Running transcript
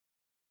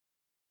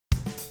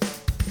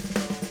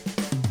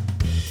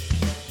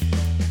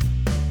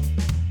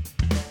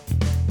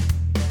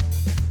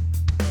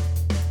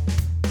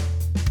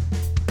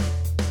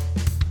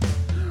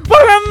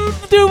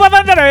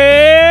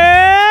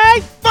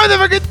Dirty!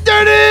 Motherfucking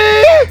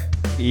dirty!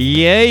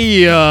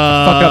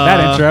 Yeah. Fuck up that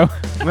intro.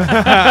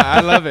 I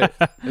love it.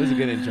 It was a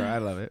good intro. I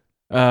love it.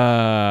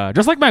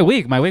 Just like my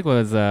week. My week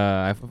was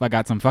I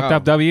got some fucked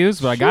up W's,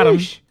 but I got them.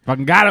 Sheesh.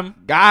 Fucking got them.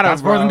 Got him,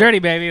 That's fourth and dirty,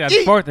 baby. That's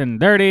Yeet. fourth and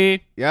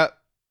dirty. Yep.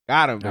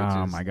 Got him,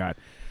 bitches. Oh my god.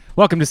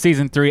 Welcome to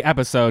season 3,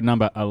 episode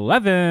number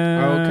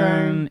 11.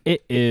 Okay.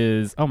 It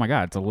is. Oh my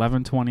god, it's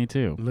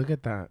 11:22. Look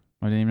at that.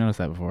 I didn't even notice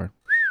that before.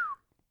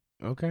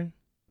 Okay.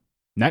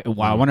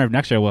 Wow, I wonder if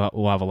next year we'll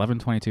have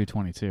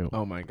 11:22:22.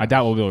 Oh my god. I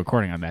doubt we'll be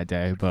recording on that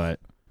day, but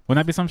wouldn't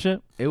that be some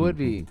shit? It would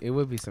be. It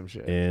would be some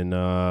shit. In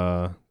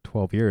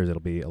 12 years, it'll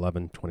be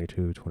 11,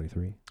 22,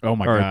 23. Oh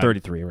my or god.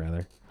 33,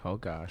 rather. Oh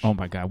gosh. Oh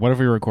my god. What if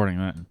we were recording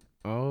then?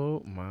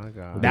 Oh my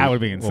god. That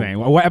would be insane.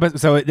 What episode?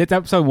 So it's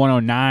episode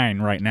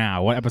 109 right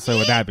now. What episode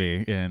would that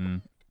be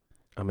in?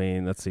 I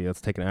mean, let's see. Let's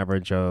take an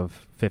average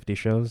of 50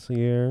 shows a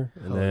year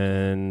and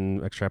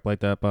then extrapolate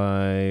that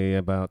by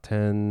about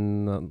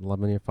 10,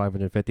 11,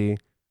 550.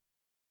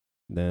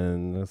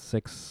 Then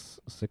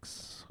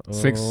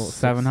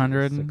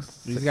 700?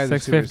 These guys are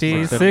super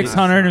 650? smart.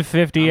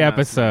 650 I'm not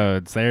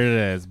episodes. There it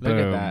is. Look at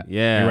Boom. that.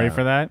 Yeah. You ready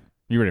for that?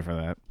 You ready for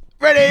that?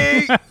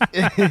 Ready?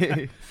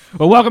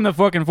 Well, welcome to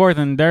fucking Fourth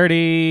and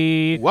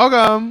Dirty.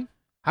 Welcome.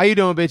 How you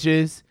doing,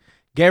 bitches?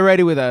 Get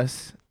ready with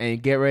us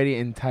and get ready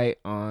and tight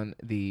on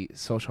the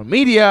social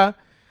media.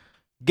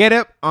 Get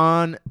up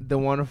on the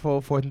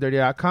wonderful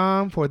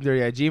fourthanddirty.com,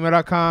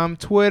 fourthanddirty@gmail.com,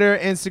 Twitter,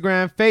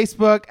 Instagram,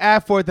 Facebook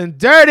at Fourth and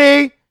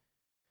Dirty,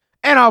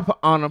 and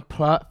on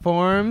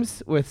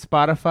platforms with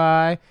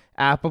Spotify,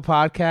 Apple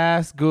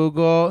Podcasts,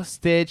 Google,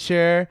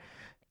 Stitcher.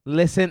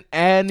 Listen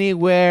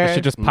anywhere. That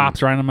shit just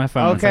pops right on my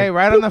phone. It's Okay, like,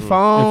 right on the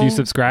phone. if you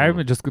subscribe,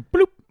 it just goes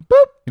bloop.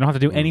 Boop. You don't have to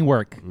do any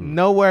work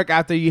No work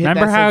after you hit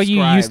Remember that how you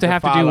subscribe, used to the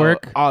have to do follow,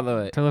 work? all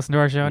of it. to listen to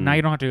our show. Now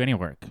you don't have to do any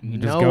work. You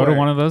just No go to work.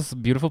 one of those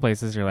beautiful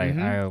places. You're like,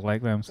 Mhm. I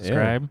like them.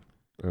 Subscribe.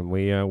 And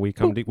we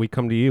come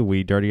to you.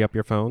 We dirty up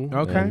your phone.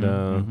 Okay.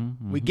 And,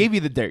 We gave you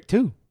the dirt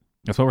too.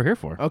 That's what we're here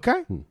for.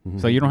 Okay.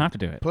 So you don't have to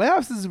do it.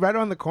 Playoffs is right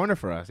around the corner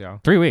for us, y'all.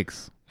 3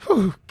 weeks.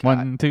 Whew, God.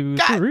 1, 2,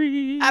 God.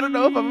 3. I don't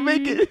know if I'm gonna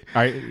make it.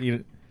 All right,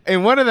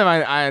 And one of them,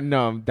 I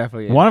know I'm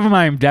definitely in. one of them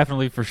I'm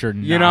definitely for sure.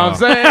 You know what I'm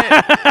saying?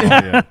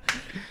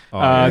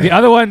 yeah. The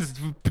other ones,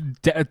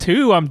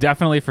 2, I'm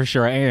definitely for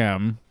sure I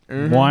am.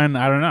 Mhm. 1,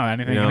 I don't know.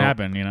 Anything You know, can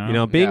happen. You know. You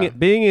know,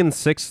 being in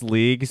 6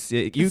 leagues,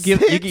 you get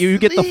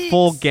the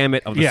full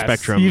gamut of the Yes,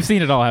 spectrum. You've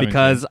seen it all, haven't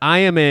Because I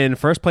am in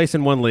first place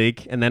in one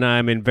league, and then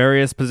I'm in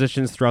various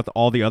positions throughout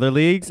all the other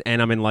leagues,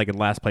 and I'm in like in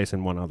last place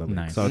in one other league.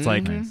 Nice. So it's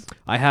like Mhm.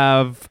 I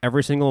have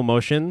every single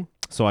emotion,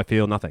 so I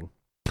feel nothing.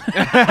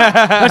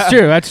 That's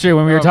true. That's true.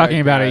 When we were Oh talking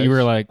my about it, you gosh.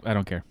 were like, I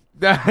don't care.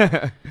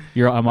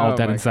 I'm all Oh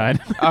dead my inside.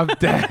 I'm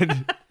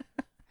dead.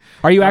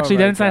 Are you actually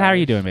my dead inside? How are gosh.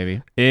 you doing,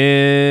 baby?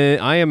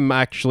 I am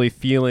actually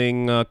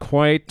feeling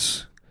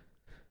quite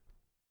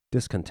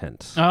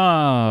discontent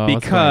Oh,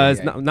 because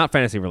okay. not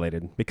fantasy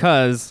related.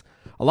 Because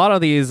a lot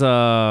of these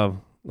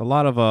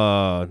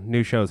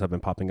new shows have been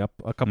popping up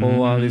a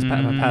couple these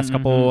past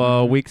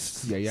couple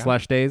weeks Yeah.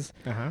 / days.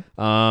 Uh-huh.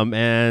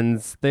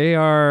 And they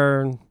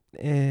are.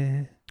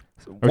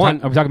 Are we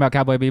talking about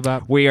Cowboy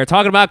Bebop? We are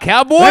talking about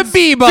Cowboy Bebop. do it,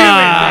 baby.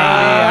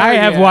 I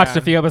have yeah. watched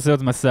a few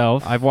episodes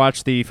myself. I've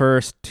watched the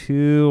first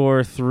 2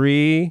 or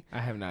 3, I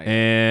have not yet.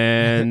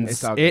 and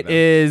It's all good, it though.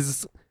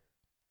 is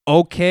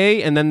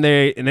okay. And then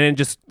it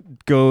just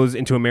goes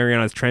into a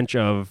Mariana's Trench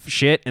of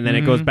shit, and then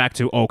it goes Mhm. back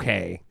to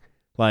okay.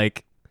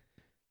 Like,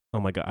 oh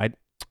my god,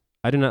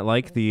 I do not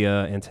like the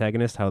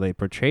antagonist, how they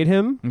portrayed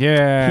him.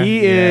 Yeah.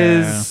 He yeah.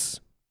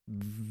 is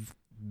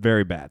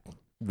very bad.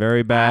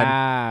 Very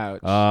bad.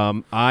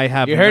 Ouch. I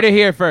have You heard it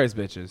here first,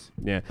 bitches.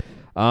 Yeah.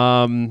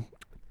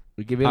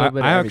 We give you a little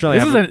bit I of actually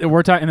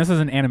everything. This is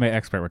an anime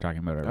expert we're talking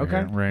about over Okay.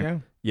 here, right? Yeah.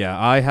 Yeah,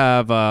 I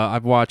have.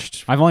 I've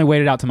watched. I've only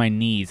waded out to my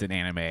knees in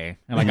anime,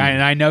 and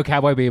I know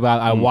Cowboy Bebop.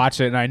 I watch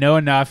it, and I know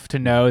enough to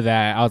know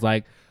that I was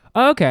like,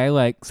 okay,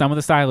 like some of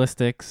the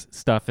stylistic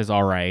stuff is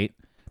all right,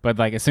 but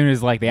like as soon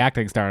as like the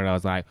acting started, I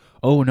was like,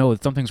 oh no,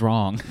 something's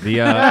wrong. The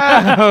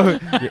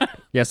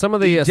yeah, some of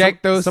the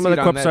Eject those some of the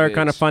seat on clips that are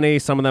kind of bitch. funny.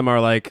 Some of them are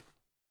like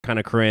kind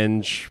of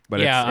cringe, but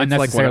yeah, it's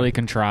unnecessarily like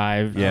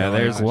contrived. Yeah, Like,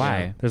 there's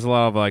why. there's a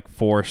lot of like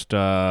forced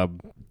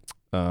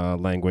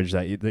language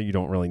that you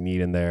don't really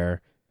need in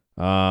there.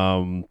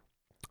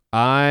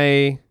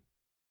 I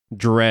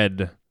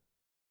dread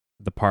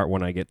the part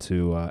when I get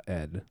to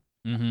Ed.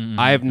 Mhm,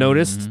 I have mhm,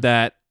 noticed mhm.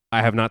 that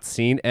I have not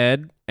seen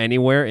Ed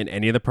anywhere in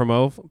any of the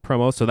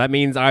promos. So that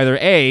means either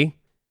A,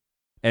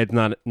 Ed's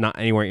not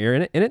anywhere near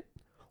in it,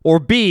 or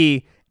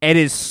B, Ed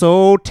is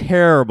so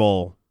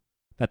terrible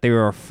that they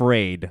were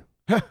afraid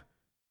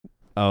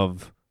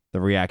of the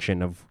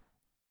reaction of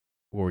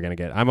what we're gonna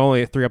get. I'm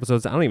only 3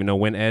 episodes. I don't even know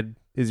when Ed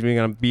is even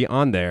gonna be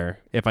on there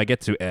if I get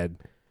to Ed.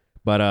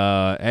 But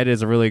Ed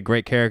is a really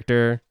great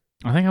character.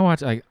 I think I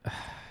watched like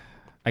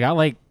I got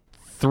like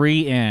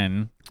 3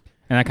 in,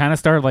 and I kind of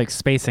started like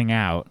spacing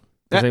out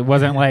because it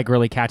wasn't like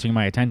really catching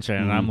my attention.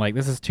 And I'm like,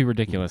 this is too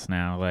ridiculous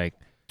now. Like,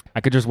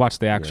 I could just watch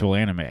the actual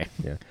anime.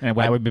 Yeah. And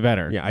that would be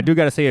better. Yeah, I do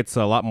gotta say it's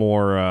a lot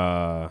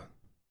more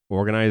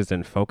organized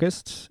and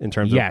focused in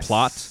terms yes. of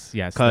plot.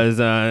 Yes. Because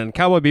in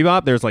Cowboy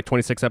Bebop, there's like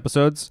 26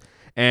 episodes,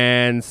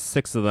 and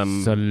 6 of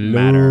them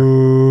matter.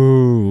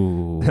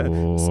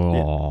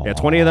 Yeah,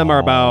 20 of them are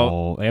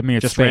about I mean,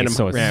 it's just space, random.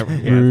 so it's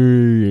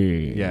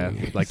Yeah,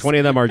 like 20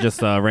 of them are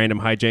just random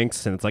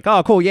hijinks, and it's like,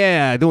 oh, cool,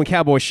 yeah, doing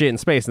cowboy shit in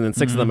space, and then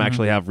 6 of them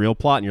actually have real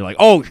plot, and you're like,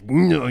 oh,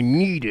 no, I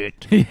need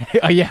it.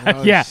 Oh, yeah,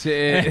 Oh, yeah.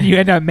 shit. You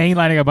end up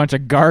mainlining a bunch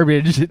of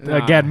garbage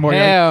again. More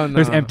hell like,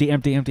 there's no. empty.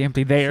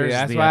 There's See,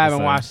 that's the why I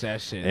haven't episode. watched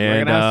that shit.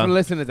 And, And for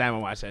listeners, I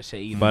haven't watched that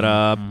shit either.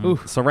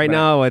 But so right But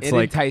now it's it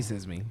like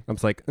entices me. I'm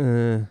just like,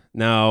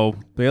 no.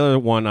 The other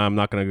one I'm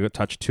not gonna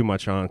touch too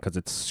much on because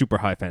it's super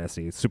high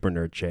fantasy, super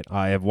nerd shit.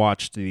 I have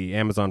watched the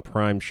Amazon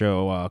Prime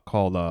show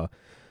called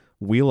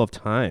Wheel of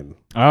Time.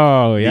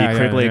 Oh yeah, The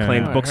critically yeah,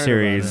 acclaimed yeah. book I heard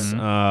series.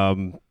 about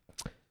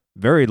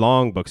Very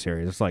long book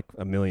series. It's like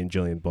a million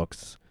jillion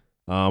books.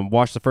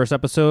 Watched the first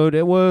episode.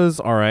 It was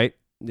all right.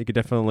 You could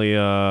definitely.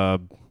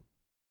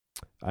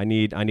 I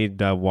need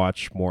to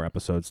watch more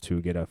episodes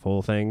to get a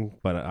full thing.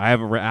 But I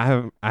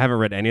haven't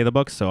read any of the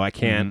books, so I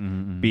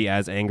can't be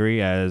as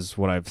angry as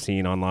what I've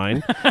seen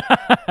online.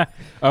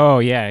 Oh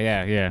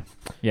yeah.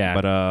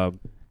 But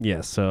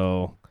yeah.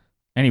 So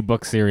Any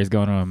book series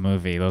going to a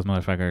movie, those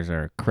motherfuckers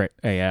are crit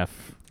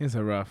AF. It's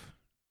a rough.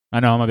 I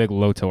know I'm a big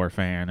Lotor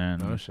fan,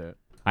 and Oh shit.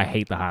 I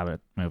hate the Hobbit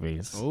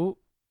movies. Oh.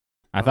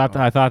 I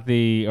thought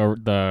the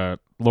Lord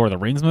of the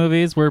Rings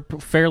movies were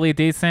fairly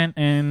decent,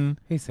 and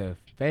He said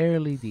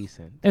fairly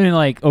decent.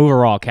 like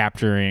overall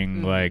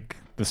capturing like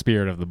the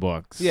spirit of the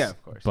books. Yeah,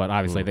 of course. But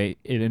obviously,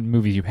 in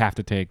movies you have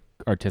to take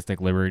artistic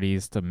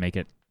liberties to make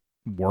it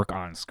work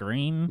on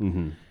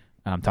screen.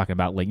 I'm talking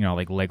about like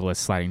Legolas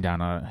sliding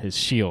down his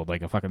shield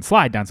like a fucking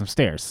slide down some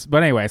stairs.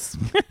 But anyways,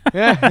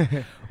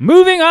 Yeah.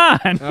 moving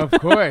on Of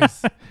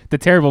course. to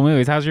terrible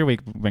movies. How's your week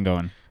been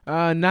going?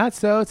 Not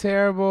so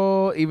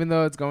terrible, even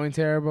though it's going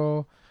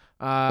terrible.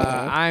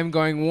 I'm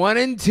going 1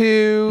 and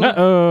 2.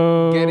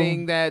 Uh-oh.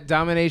 Getting that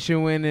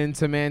domination win in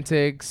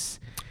semantics.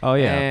 oh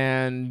yeah.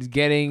 And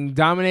getting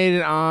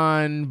dominated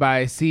on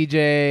by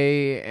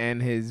CJ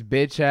and his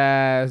bitch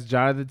ass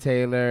Jonathan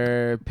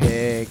Taylor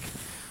pick.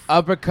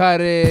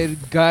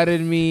 Uppercutted,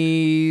 gutted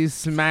me,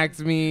 smacked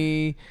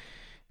me,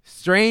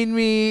 strained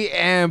me,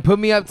 and put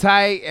me up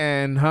tight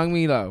and hung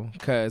me low.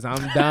 Cause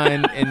I'm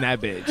done in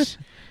that bitch.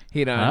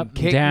 He done Up,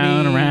 kicked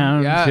down, me.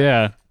 around. Yup.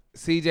 Yeah.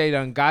 CJ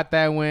done got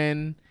that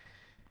win.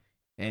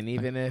 And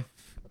even if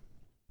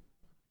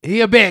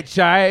he a bitch,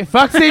 all right?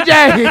 Fuck CJ.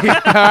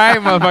 All right,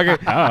 motherfucker.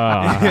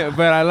 Oh.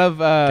 But I love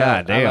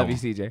God I love damn. you,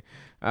 CJ.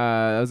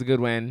 That was a good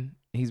win.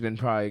 He's been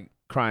probably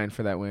crying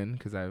for that win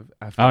because I feel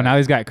Oh, like now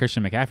he's got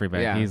Christian McCaffrey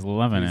back. Yeah. He's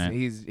loving it.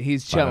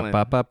 he's chilling.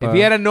 Ba-da-ba-ba-ba. If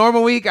he had a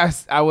normal week,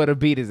 I would have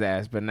beat his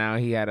ass. But now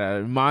he had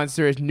a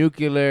monstrous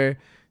nuclear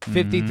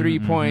 53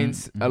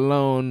 points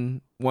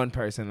alone, one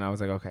person. And I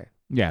was like, okay,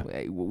 Yeah.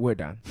 we're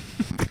done.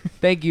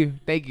 Thank you.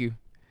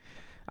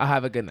 I'll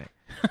have a good night.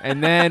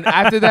 And then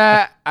after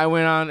that, I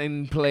went on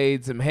and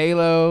played some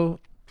Halo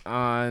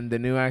on the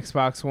new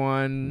Xbox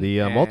One. The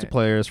and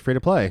multiplayer is free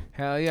to play,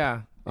 Hell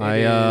yeah. I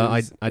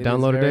It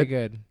downloaded very it.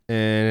 Good.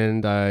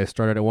 and I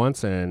started it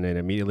once, and it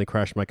immediately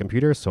crashed my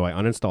computer, so I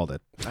uninstalled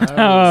it. Oh. So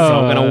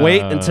I'm gonna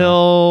wait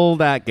until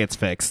that gets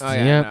fixed. Oh,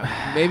 yeah, Yep.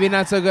 no. Maybe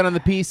not so good on the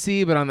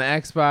PC, but on the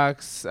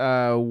Xbox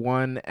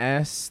One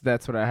S,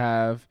 that's what I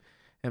have.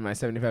 And my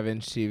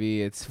 75-inch TV,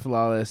 it's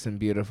flawless and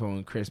beautiful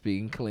and crispy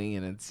and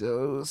clean. And it's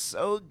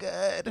so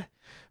good.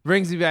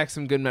 Brings me back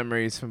some good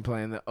memories from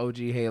playing the OG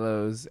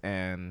Halos.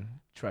 And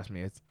trust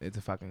me, it's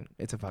a fucking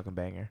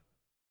banger.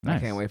 Nice. I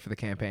can't wait for the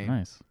campaign.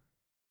 Nice.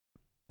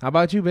 How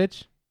about you,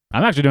 bitch?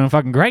 I'm actually doing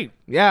fucking great.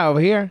 Yeah, over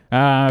here.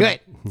 Good.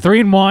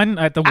 3-1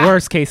 at the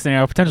worst case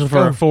scenario. Potential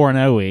for a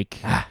 4-0 week.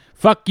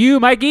 Fuck you,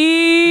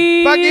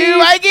 Mikey. Fuck you,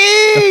 Mikey.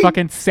 The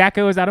fucking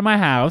Sacco is out of my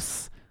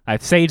house.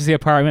 I've saged the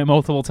apartment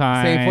multiple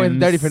times. Saying 4th and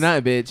 30 for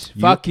nothing, bitch.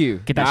 Fuck you.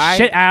 Get that Alright?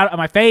 shit out of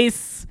my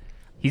face.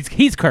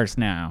 He's cursed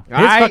now. His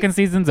Alright. fucking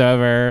season's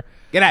over.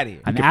 Get out of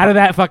here. I'm out of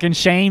that fucking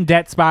shame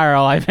debt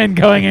spiral I've been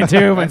going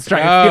into. It's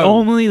the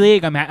only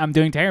league I'm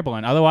doing terrible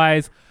in.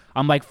 Otherwise,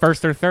 I'm like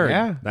first or third.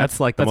 Yeah. That's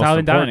like the that's how most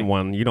I've been important dying.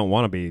 one. You don't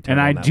want to be. And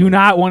terrible I in that do one.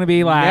 not want to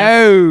be last.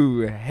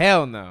 No.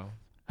 Hell no.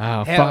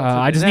 Oh, Hell fuck. to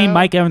I the just need no.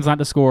 Mike Evans not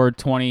to score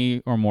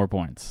 20 or more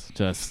points.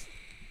 Just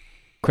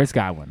Chris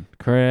Godwin.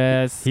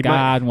 He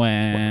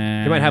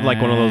Godwin. He might have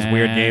like one of those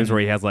weird games where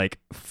he has like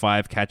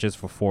 5 catches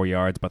for 4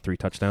 yards but 3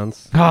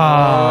 touchdowns.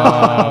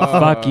 Oh,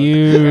 fuck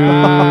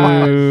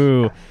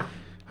you.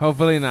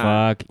 Hopefully not.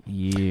 Fuck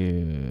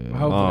you.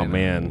 Hopefully Oh not.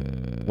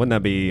 man,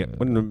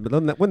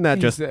 wouldn't that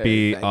just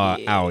be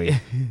owie?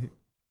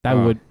 That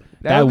would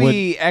That would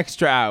be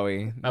extra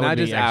owie, that not would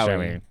be just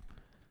extra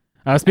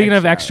owie. speaking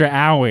of Extra extra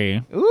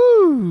owie,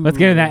 Ooh. let's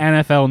get into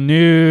that NFL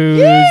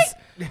news.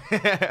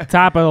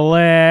 Top of the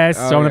list.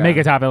 Oh, So I'm going to yeah. make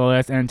it top of the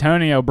list.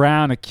 Antonio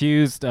Brown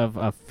accused of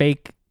a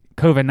fake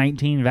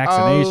COVID-19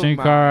 vaccination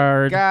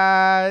card.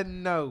 God,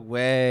 no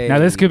way. Now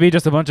this could be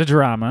just a bunch of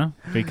drama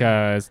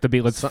because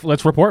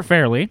let's report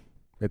fairly.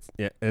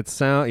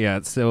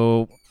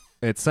 So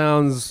it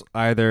sounds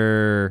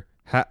either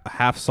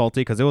half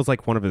salty because it was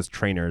like one of his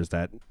trainers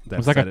that It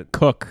was like said a it.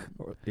 cook.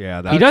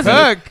 Yeah, He does.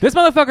 cook? This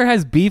motherfucker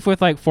has beef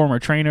with like former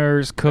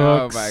trainers,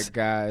 cooks. Oh my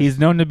god. He's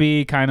known to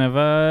be kind of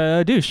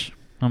a douche.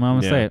 I'm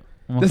gonna say it.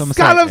 the say it.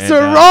 scallops And,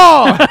 are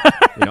raw.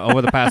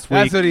 Over the past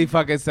That's week. what he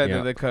fucking said Yeah.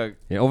 to the cook.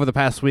 Over the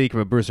past week,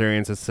 Bruce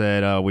Arians has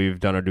said we've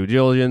done our due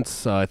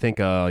diligence. I think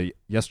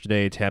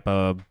yesterday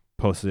Tampa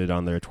posted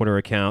on their Twitter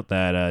account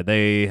that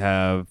they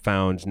have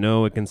found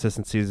no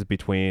inconsistencies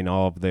between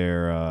all of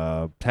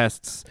their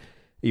tests,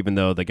 even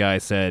though the guy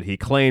said he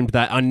claimed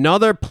that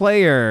another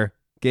player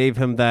gave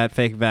him that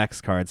fake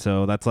vax card.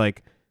 So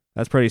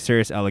that's pretty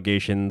serious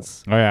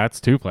allegations. Oh yeah,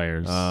 it's 2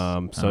 players.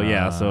 So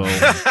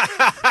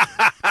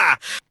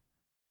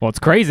Well, it's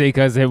crazy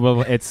because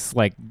it's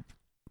like,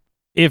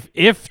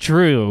 if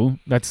true,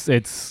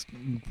 it's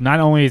not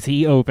only is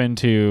he open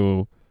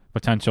to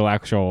potential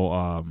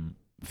actual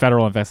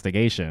federal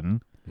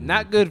investigation,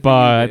 Not good for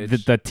but you,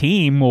 the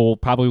team will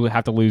probably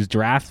have to lose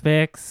draft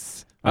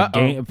picks.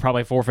 Uh-oh.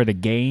 Probably forfeit a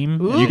game.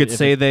 Ooh. you could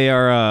say they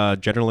are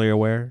generally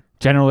aware.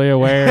 Generally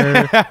aware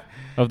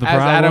of the As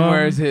problem. Adam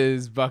wears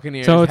his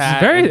Buccaneers So it's hat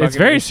very and it's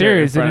very Buccaneers shirt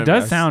in serious, and front it of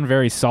does us. sound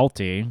very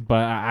salty.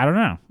 But I don't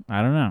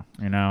know.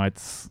 You know,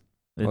 it's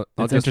Well,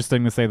 I'll it's just-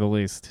 interesting to say the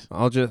least.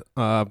 I'll just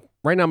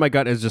right now my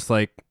gut is just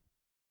like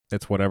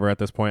it's whatever at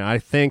this point. I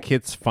think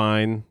it's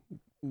fine.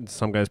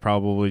 Some guys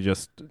probably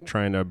just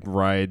trying to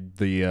ride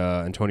the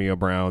Antonio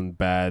Brown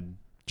bad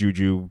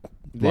juju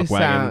luck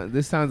wagon.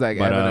 This sounds like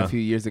But, Evan a few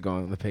years ago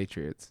on the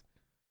Patriots.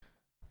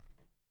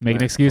 Making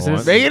Right.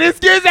 excuses. Making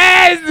excuses,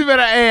 but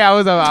hey, I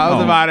was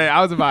Oh. about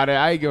it.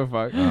 I ain't give a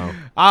fuck. Oh.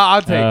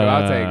 I'll take him.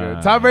 I'll take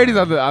him. Tom Brady's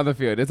on the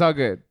field. It's all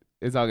good.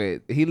 It's all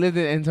good. He lived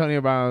in Antonio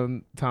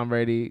Brown, Tom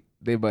Brady.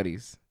 They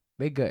buddies.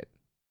 They good.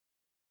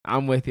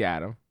 I'm with you,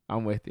 Adam.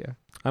 I'm with you.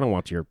 I don't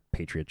want your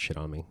Patriot shit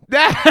on me.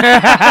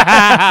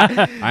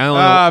 I don't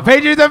know.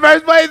 Patriots in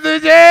first place,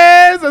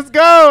 bitches. Let's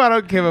go. I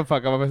don't give a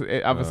fuck. I'm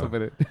gonna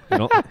submit it. You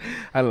don't-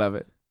 I love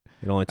it.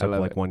 It only took love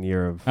like it. 1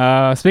 year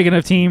of. Speaking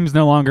of teams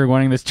no longer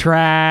winning this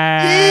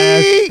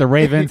trash, Yeet! the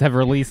Ravens have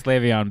released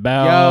Le'Veon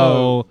Bell.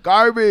 Yo,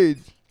 garbage.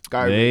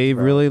 Garbage. They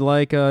bro. really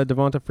like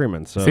Devonta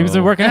Freeman. So Seems to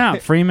be working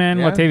out. Freeman,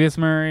 Yeah. Latavius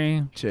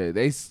Murray, Shit,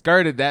 they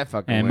skirted that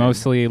fucking and win.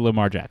 mostly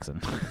Lamar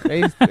Jackson.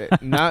 They,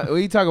 not what are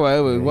you talking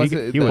about? It was, He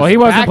was- Well, he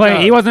wasn't playing.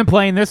 backup. He wasn't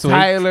playing this week.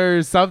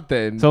 Tyler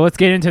something. So let's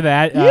get into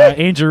that. Yeah.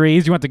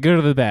 Injuries. You want the good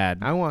or the bad?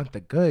 I want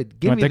the good.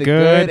 Give want me the the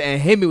good? good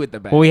and hit me with the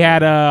bad. Well, we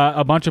had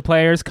a bunch of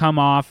players come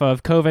off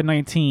of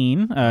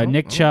COVID-19.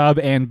 Nick oh. Chubb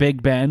and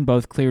Big Ben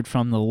both cleared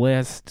from the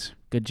list.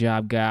 Good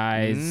job,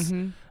 guys.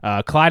 Mhm.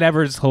 Clyde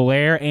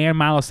Edwards-Helaire and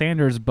Miles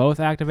Sanders both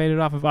activated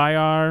off of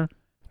IR.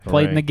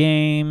 Played in the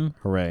game.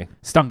 Hooray!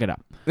 Stunk it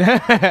up.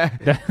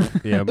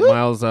 Yeah,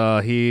 Miles.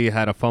 He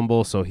had a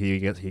fumble, so he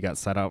got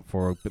sat out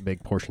for a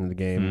big portion of the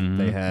game. Mhm.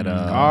 They had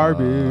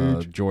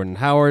Garbage. Jordan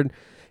Howard.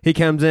 He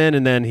comes in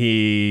and then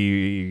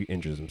he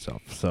injures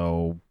himself.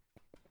 So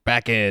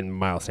back in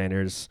Miles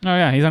Sanders. Oh,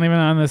 yeah. He's not even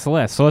on this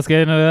list. So let's get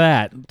into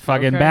that.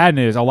 Fucking Okay. bad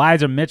news.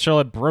 Elijah Mitchell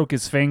had broke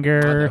his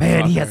finger.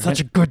 Man, he had Motherfucker. such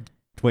a good.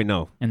 Wait,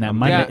 no. in that I'm-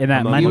 Monday, Yeah, in that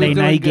I'm- He Monday was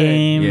doing night good. He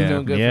game. was Yeah.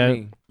 doing good Yeah. for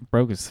me.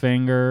 Broke his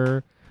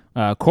finger.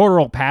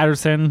 Cordell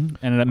Patterson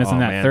ended up missing Oh,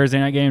 that man. Thursday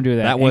night game due to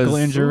that That ankle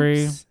was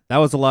injury. That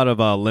was a lot of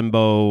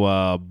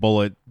limbo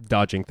bullet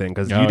dodging thing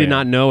because Oh, you did yeah.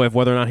 not know if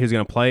whether or not he was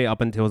going to play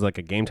up until it was like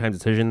a game time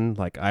decision.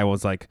 Like I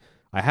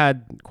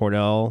had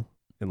Cordell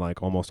in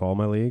like almost all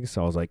my leagues,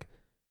 so I was like,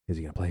 is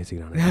he going to play? Is he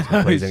going to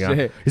play? Is he gonna-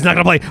 Shit. He's not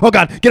going to play. Oh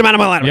God, get him out of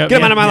my lineup. Yep, get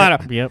him yep, out of my yep,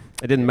 lineup. Yep.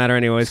 It didn't matter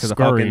anyways because the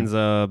Scurry.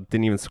 Falcons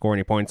didn't even score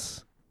any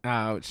points.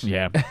 Ouch.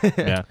 Yeah.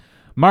 Yeah.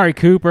 Mari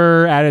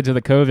Cooper added to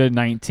the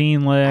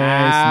COVID-19 list.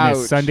 Ouch.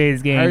 Missed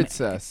Sunday's game. Hurts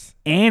us.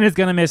 And is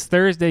going to miss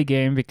Thursday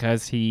game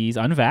because he's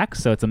unvaxxed.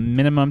 So it's a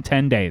minimum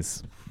 10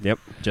 days. Yep,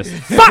 just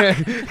Bro,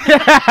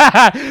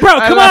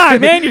 come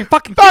on, man. You're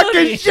fucking killing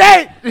Fucking me.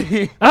 shit.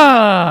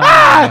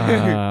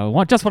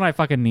 Just when I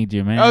fucking need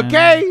you, man.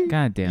 Okay.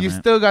 God damn You it.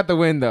 still got the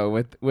win though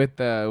with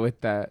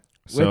that.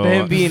 So, with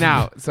him being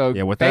out. So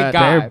yeah, with thank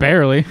that- God.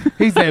 Barely.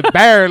 He said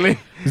barely.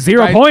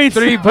 0 Like, points.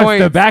 3 Plus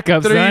points. the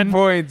backup, 3 son.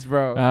 points,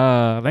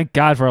 bro. Thank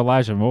God for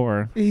Elijah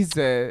Moore. He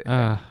said,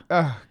 Uh,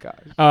 oh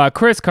God.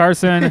 Chris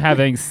Carson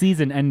having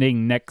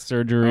season-ending neck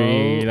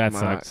surgery. Oh, that my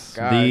sucks.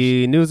 God.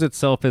 the news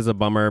itself is a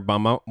bummer.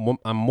 But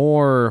I'm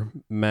more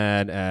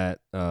mad at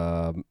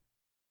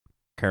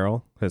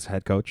Carroll, his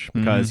head coach,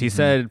 because he Mhm.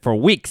 said for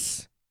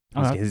weeks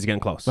Uh, he's getting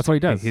close. That's what he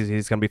does.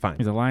 He's gonna be fine.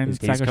 He's a lion He's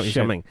sack of he's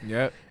shit. coming.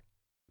 Yep.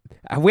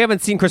 We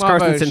haven't seen Chris Motherfucker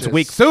Carson since should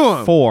week sue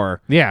him.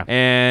 4, Yeah.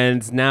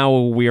 and now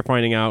we are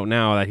finding out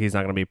now that he's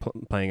not going to be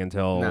playing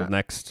until Nah.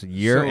 next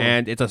year, Sue him.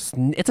 and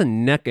it's a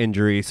neck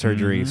injury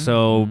surgery, Mhm.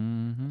 so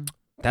Mhm.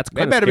 that's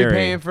They kind of better scary. be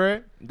paying for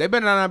it. They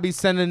better not be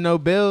sending no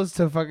bills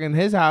to fucking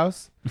his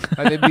house.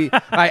 Like they be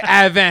like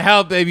Advent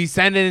Help. They be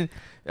sending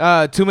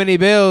too many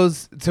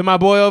bills to my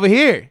boy over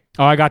here.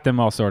 Oh, I got them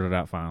all sorted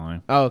out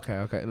finally. Oh, okay.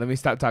 Let me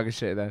stop talking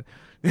shit then.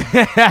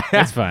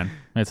 It's fine.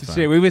 It's fine.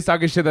 Shit, we was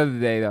talking shit the other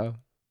day though.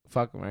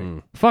 Fuck 'em, right?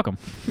 Mm. Fuck them.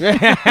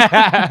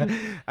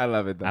 I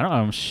love it though. I don't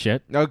owe 'em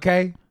shit.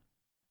 Okay.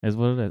 Is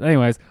what it is.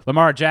 Anyways,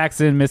 Lamar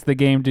Jackson missed the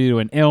game due to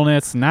an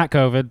illness, not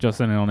COVID, just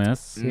an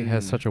illness. He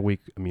has such a weak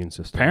immune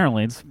system.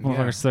 Apparently, this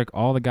motherfucker's sick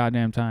all the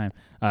goddamn time.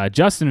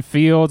 Justin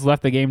Fields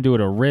left the game due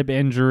to a rib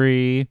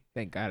injury.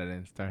 Thank God I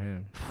didn't start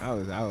him. I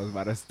was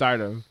about to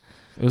start him.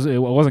 It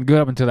wasn't good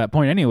up until that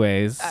point,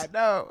 anyways. I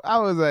know. I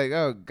was like,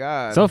 oh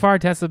God. So far,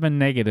 tests have been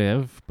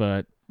negative,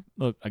 but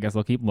look, I guess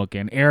they'll keep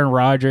looking. Aaron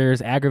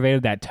Rodgers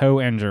aggravated that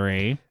toe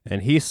injury.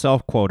 And he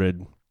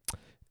self-quoted,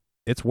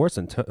 "It's worse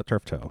than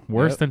turf toe."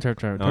 Worse than turf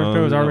toe. Turf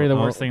toe is already the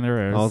worst thing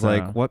there is. I was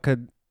like, what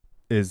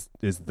is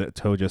the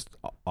toe just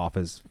off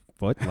his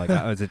foot? Like,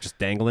 is it just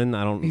dangling?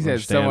 I don't he said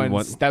understand someone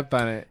what. stepped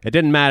on it. It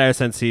didn't matter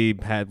since he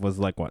was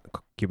like, what,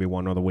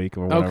 QB1 of the week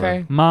or whatever.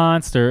 Okay.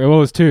 monster. It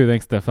was 2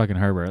 thanks to fucking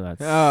Herbert. That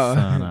Oh,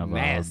 son of a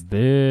nasty.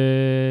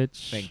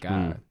 bitch. Thank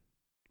God.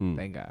 Mm.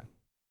 Thank God.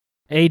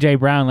 AJ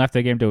Brown left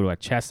the game due to a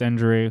chest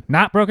injury,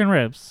 not broken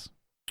ribs.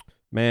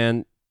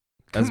 Man,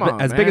 as Come on,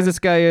 big as man. this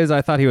guy is,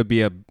 I thought he would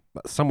be a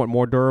somewhat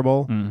more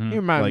durable. Mhm. He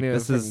reminded Like me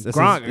this of is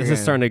Gronk this again.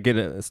 is starting to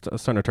get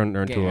starting to turn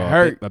into Getting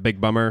hurt. a big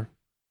bummer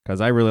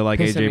because I really like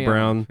Pissing me AJ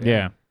Brown off.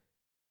 Yeah.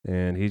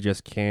 and he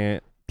just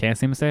can't. Can't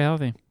seem to stay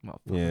healthy.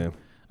 Yeah,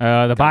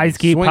 The bodies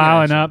keep swinging at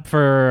piling you. up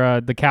for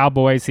the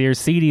Cowboys here.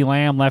 CeeDee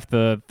Lamb left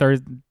the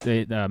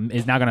Thursday,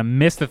 is now going to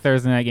miss the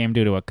Thursday night game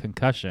due to a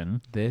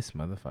concussion. This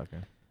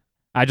motherfucker.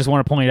 I just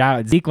want to point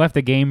out Zeke left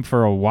the game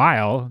for a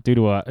while due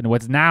to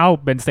what's now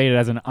been stated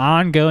as an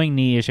ongoing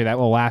knee issue that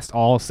will last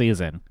all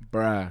season.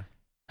 Bruh.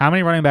 How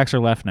many running backs are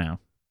left now?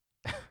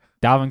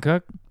 Dalvin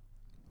Cook?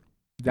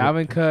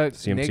 Dalvin Cook,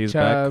 CMC's Nick back.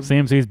 Chubb.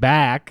 CMC's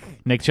back.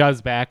 Nick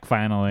Chubb's back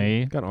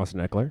finally. got Austin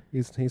Eckler.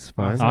 He's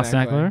fine. Austin Austin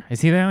Eckler. Eckler?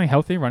 Is he the only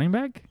healthy running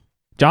back?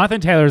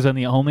 Jonathan Taylor's been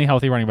the only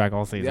healthy running back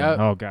all season. Yep.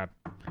 Oh, God.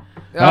 Oh.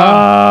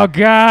 Oh,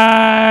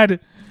 God.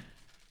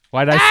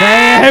 Why'd I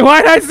say it?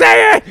 Why'd I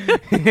say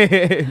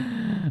it?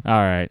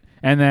 All right.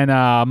 And then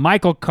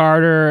Michael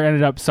Carter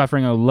ended up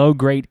suffering a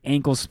low-grade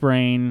ankle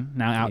sprain,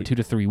 now out 2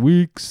 to 3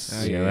 weeks.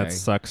 Oh, Yeah, yeah. that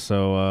sucks.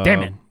 So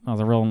Damn it. That was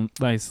a real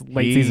nice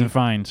late-season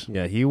find.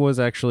 Yeah, he was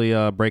actually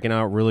breaking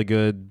out really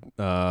good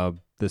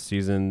this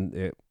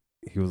season.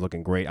 He was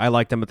looking great. I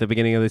liked him at the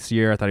beginning of this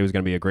year. I thought he was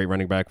going to be a great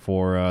running back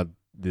for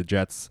the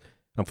Jets.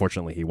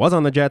 Unfortunately, he was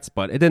on the Jets,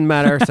 but it didn't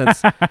matter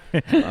since.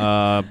 Isn't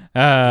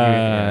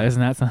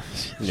that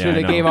something? Yeah, Should I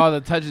have know. gave all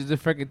the touches to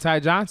freaking Ty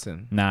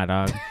Johnson. Nah,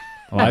 dog.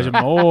 Elijah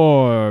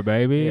Moore,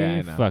 baby. Yeah,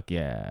 I know. Fuck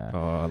yeah. Oh,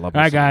 I love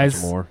All right, him so much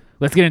guys. more.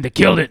 Let's get into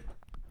Killed It.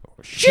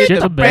 Shit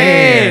the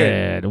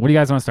bed. What do you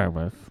guys want to start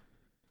with?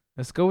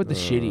 Let's go with the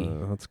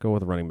shitty. Let's go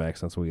with running backs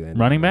since we ended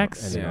Running off-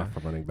 backs? ended Yeah. off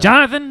with running backs.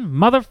 Jonathan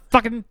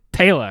motherfucking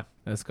Taylor.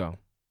 Let's go.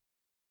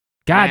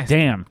 God Nasty.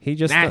 damn. He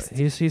just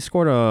Nasty. he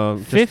scored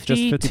just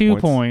 52 50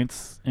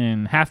 points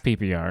in half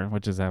PPR,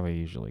 which is how we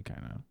usually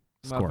kind of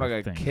score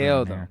Motherfucker things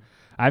killed around him. here.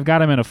 I've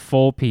got him in a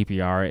full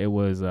PPR. It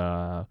was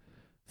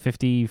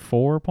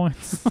 54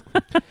 points.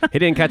 He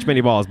didn't catch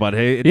many balls, but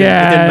it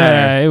yeah, didn't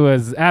matter. it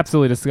was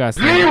absolutely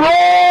disgusting.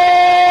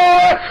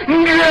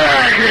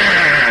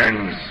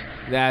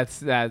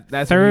 That's what he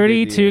did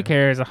 32 to you.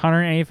 carries,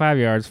 185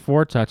 yards,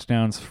 4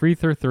 touchdowns, 3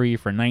 through 3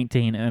 for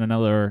 19, and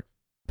another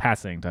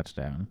passing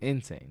touchdown.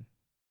 Insane.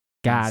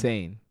 God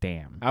Insane.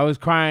 damn. I was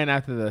crying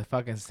after the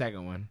fucking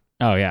second one.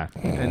 Oh, yeah.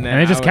 And then And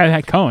they just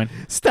kept going.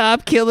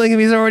 Stop killing him.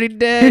 He's already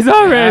dead. He's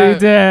already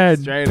dead.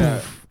 Straight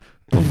up.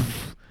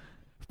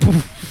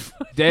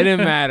 Didn't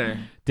matter.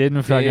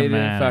 Didn't fucking Didn't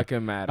matter.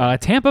 fucking matter.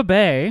 Tampa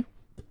Bay,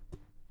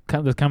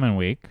 this coming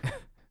week.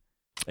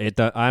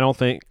 I don't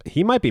think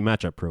he might be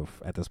matchup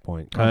proof at this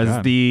point because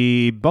God.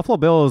 the Buffalo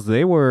Bills,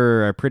 they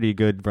were a pretty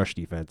good rush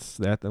defense.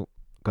 It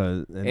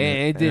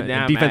did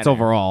not defense matter.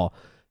 overall,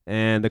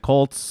 and the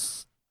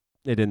Colts,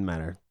 it didn't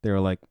matter. They were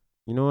like,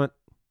 you know what?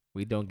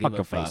 We don't give Fuck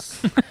a a fuck.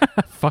 face.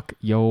 Fuck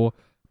your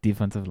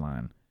defensive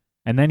line.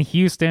 And then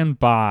Houston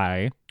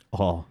by.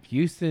 Oh,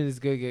 Houston is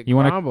gonna get You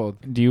wanna-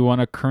 crumbled. Do you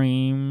want to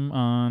cream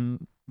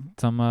on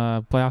some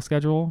playoff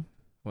schedule?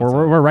 What's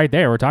We're up? right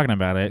there. We're talking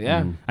about it.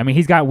 Yeah. Mm. I mean,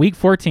 he's got week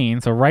 14,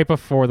 so right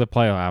before the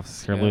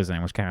playoffs, you're Yeah.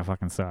 losing, which kind of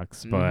fucking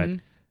sucks. But Mhm.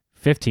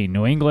 15,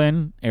 New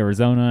England,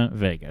 Arizona,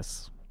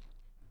 Vegas.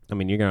 I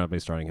mean, you're gonna be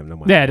starting him no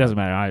matter. Yeah, it doesn't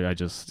matter. I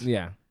just,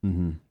 Yeah.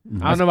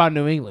 Mm-hmm. I don't know about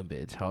New England,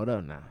 bitch. Hold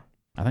on now.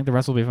 I think the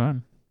rest will be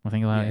fun. I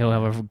think Yeah. he'll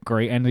have a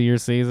great end of year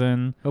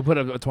season. He'll put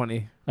up a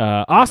 20.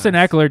 Austin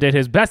Nice. Eckler did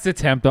his best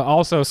attempt to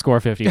also score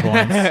 50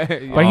 points,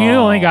 but yeah. he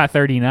only Oh. got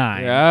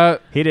 39. Yeah.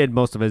 He did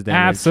most of his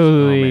damage.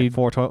 Absolutely. Oh, man.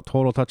 4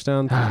 total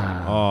touchdowns.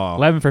 Oh,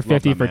 11 for love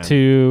 50 that for man.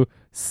 2,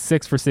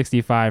 6 for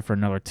 65 for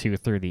another 2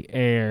 through the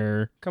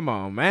air. Come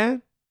on,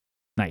 man.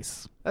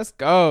 Nice. Let's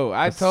go.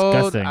 I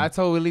Disgusting.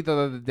 told Wilito the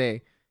other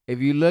day, if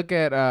you look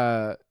at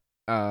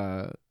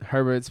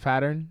Herbert's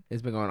pattern,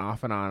 it's been going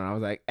off and on. I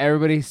was like,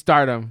 everybody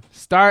start him.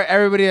 Start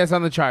everybody that's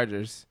on the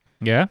Chargers.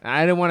 Yeah. And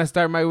I didn't want to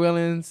start Mike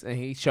Williams, and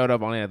he showed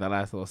up only at the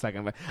last little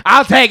second. But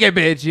I'll take it,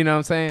 bitch. You know what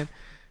I'm saying?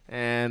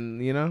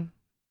 And, you know,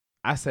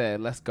 I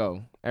said, let's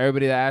go.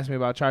 Everybody that asked me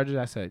about Chargers,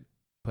 I said,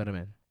 put him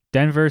in.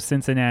 Denver,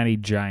 Cincinnati,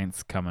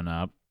 Giants coming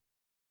up.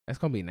 That's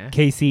gonna be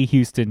nasty. KC,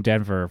 Houston,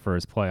 Denver for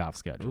his playoff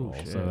schedule.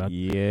 Ooh, So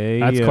shit.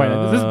 that's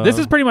quite. This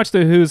is pretty much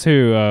the who's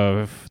who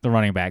of the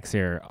running backs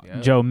here.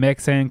 Yep. Joe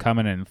Mixon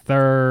coming in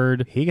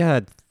third, He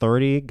had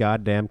 30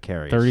 goddamn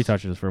carries. 30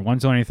 touches for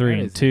 123 That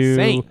and is 2.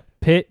 insane.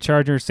 Pitt,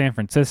 Chargers, San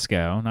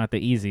Francisco. Not the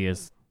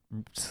easiest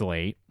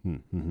slate, but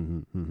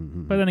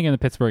then again, the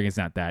Pittsburgh is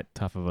not that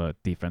tough of a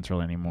defense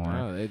really anymore.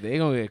 No, they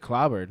gonna get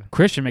clobbered.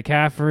 Christian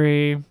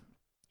McCaffrey,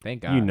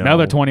 Thank God. You know.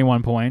 another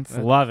 21 points.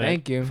 Love it.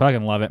 Thank you.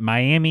 Fucking love it.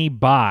 Miami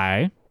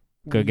bye.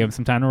 Could give him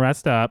some time to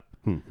rest up.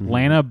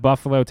 Atlanta,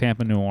 Buffalo,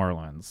 Tampa, New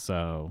Orleans.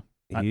 So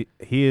He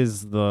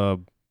is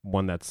the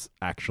one that's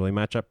actually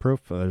matchup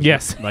proof. There's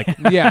yes, like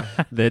Yeah.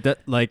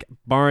 like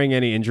barring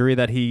any injury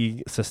that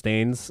he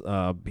sustains,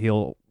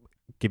 he'll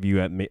give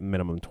you at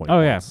minimum 20. oh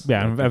yeah, points.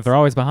 yeah. Like, If that's- they're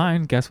always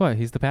behind, guess what?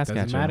 He's the pass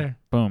Doesn't catcher. matter.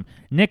 Boom.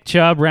 Nick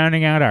Chubb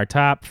rounding out our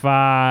top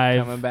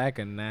 5. Coming back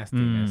and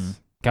nastiness.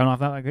 Coming off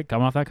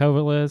that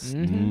COVID list.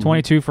 Mhm.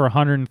 22 for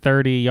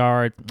 130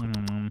 yards.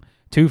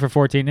 2 for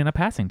 14 in a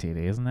passing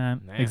TD. Isn't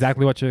that Nasty.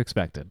 exactly what you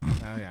expected?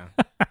 Oh yeah.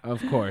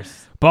 Of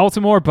course.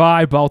 Baltimore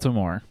by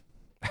Baltimore.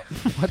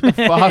 What the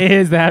fuck?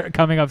 Is that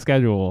coming up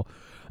schedule?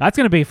 That's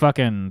gonna be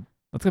fucking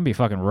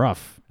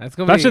rough. That's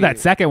gonna Especially be that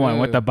second one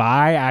with Ugh. the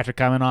bye after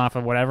coming off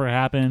of whatever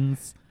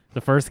happens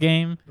the first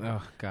game.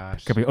 Oh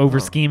gosh. Could be over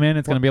scheming.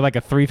 It's gonna be like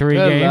a 3-3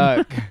 Good game.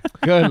 luck.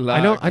 Good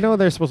luck. I know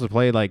they're supposed to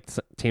play like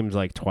teams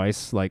like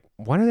twice. Like,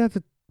 why do they have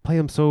to play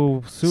them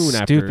so soon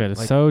after? Stupid. It's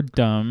Like, so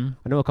dumb.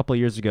 I know a couple of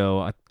years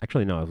ago.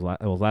 Actually, no, it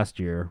was last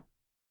year.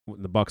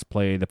 The Bucks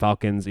played the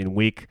Falcons in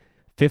week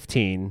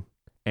 15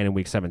 and in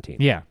week 17.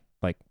 Yeah.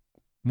 Like,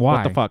 why?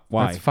 what the fuck?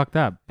 Why? That's fucked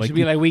up. It should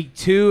be like week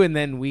 2 and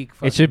then week.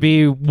 It should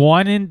be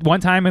one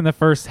time in the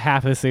first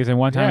half of the season,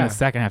 one time in Yeah. the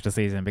second half of the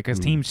season, because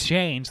Mm. teams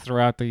change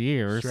throughout the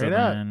year. So Straight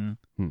up. then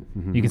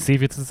Mm-hmm. you can see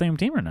if it's the same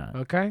team or not.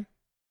 Okay.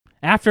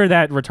 After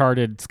that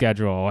retarded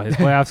schedule, his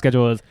playoff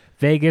schedule is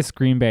Vegas,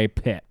 Green Bay,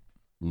 Pitt.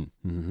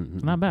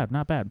 Not bad,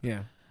 not bad.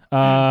 Yeah.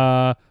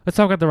 Let's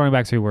talk about the running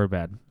backs who were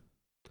bad.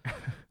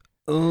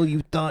 Oh, you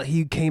thought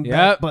he came Yep.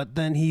 back, but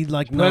then he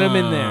like Put him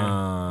in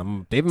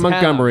there. David Tell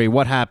Montgomery,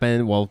 what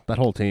happened? Well, that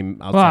whole team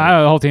outside.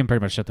 Well, the whole team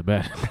pretty much shit the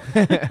bed.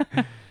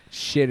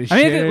 Shit. I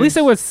mean, at least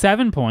it was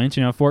 7 points.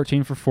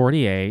 14 for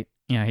 48.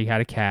 He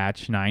had a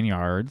catch, 9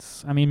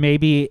 yards. I mean,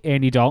 maybe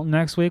Andy Dalton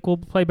next week will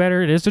play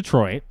better. It is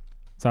Detroit,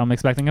 so I'm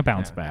expecting a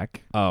bounce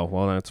back. Oh,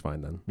 well, that's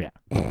fine then.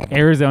 Yeah.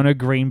 Arizona,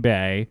 Green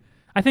Bay.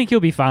 I think he'll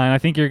be fine. I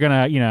think you're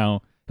gonna,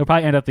 he'll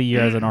probably end up the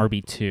year as an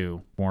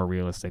RB2, more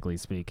realistically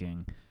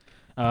speaking.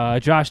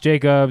 Josh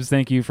Jacobs,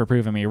 thank you for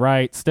proving me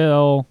right.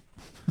 Still,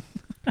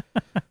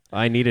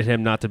 I needed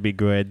him not to be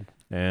good,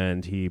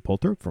 and he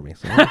pulled through for me.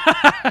 So.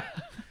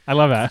 I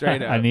love that.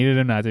 Straight I up. needed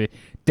him not to be.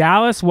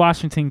 Dallas,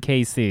 Washington,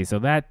 KC. So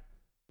that,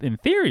 in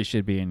theory,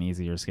 should be an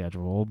easier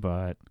schedule,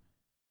 but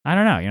I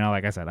don't know.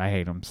 Like I said, I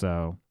hate him.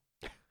 So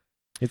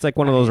It's like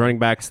one of those running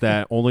backs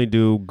that only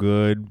do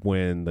good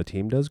when the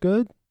team does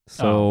good.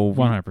 So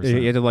 100%.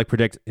 You have to like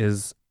predict: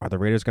 are the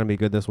Raiders going to be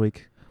good this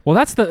week? well,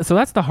 that's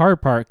the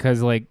hard part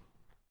because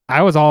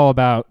I was all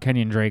about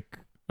Kenyon Drake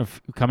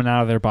coming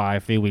out of their bye a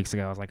few weeks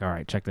ago. I was like, all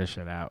right, check this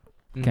shit out.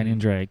 Mhm. Kenyon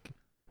Drake,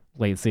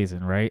 late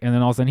season, right? And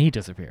then all of a sudden he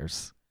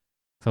disappears.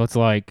 So it's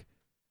like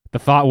the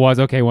thought was,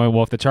 okay,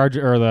 well, if the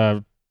Charger or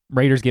the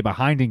Raiders get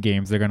behind in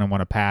games, they're going to want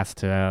to pass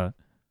to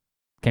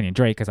Kenyon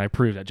Drake because I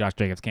proved that Josh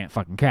Jacobs can't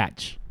fucking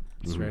catch.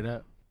 Straight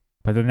up.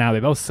 But then now they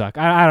both suck.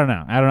 I don't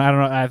know. I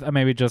don't know.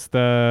 Maybe just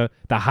the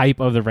hype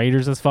of the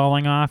Raiders is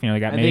falling off. They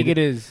got I think it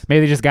is.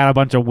 maybe they just got a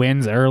bunch of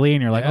wins early,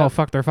 and you're like, Yeah. oh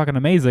fuck, they're fucking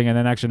amazing. And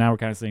then actually now we're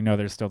kind of saying, no,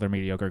 they're still their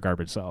mediocre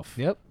garbage self.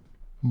 Yep.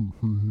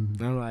 I'm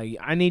like,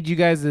 I need you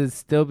guys to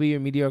still be your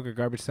mediocre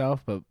garbage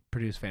self, but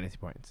produce fantasy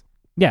points.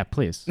 Yeah,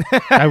 please.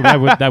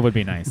 that would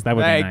be nice. That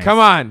would be nice. Come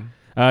on.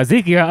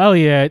 Ezekiel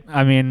Elliott.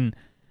 I mean,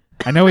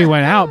 I know he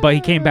went out, but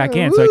he came back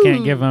in, so I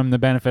can't give him the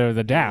benefit of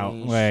the doubt.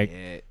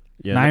 Shit.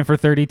 Yeah, 9 for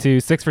 32,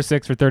 6 for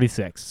 6 for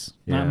 36.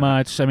 Yeah. Not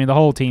much. I mean, the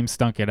whole team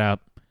stunk it up.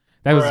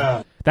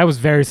 That was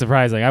very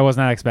surprising. I was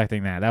not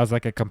expecting that. That was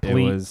like a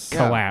complete was-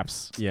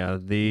 collapse. Yeah,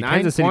 the 9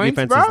 Kansas City points,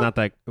 defense bro? is not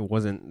that. It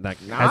wasn't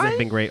that. 9? Hasn't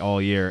been great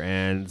all year,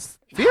 and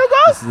Field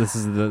goals? this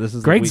is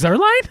the Greg week.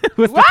 Zuerlein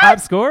was the What? top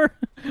scorer.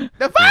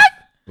 The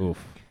fuck?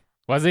 Oof.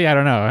 Was he? I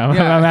don't know. I'm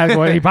Yeah. asking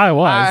what he probably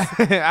was.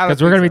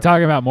 Because we're going to be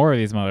talking. talking about more of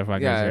these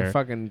motherfuckers Yeah, here.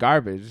 fucking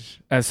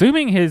garbage.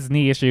 Assuming his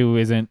knee issue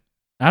isn't,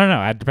 I don't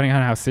know, depending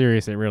on how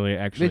serious it really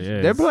actually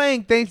is. They're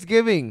playing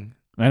Thanksgiving.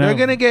 I know. They're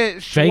gonna get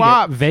Vegas,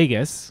 Schwab.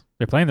 Vegas.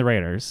 They're playing the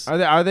Raiders.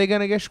 Are they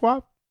gonna get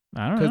Schwab?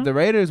 I don't Because know. the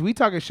Raiders, we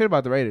talking shit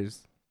about the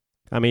Raiders.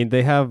 I mean,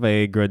 they have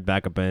a good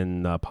backup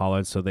in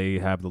Pollard, so they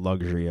have the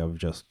luxury of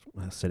just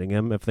sitting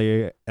him if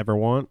they ever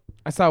want.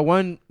 I saw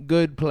one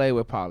good play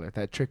with Pollard,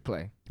 that trick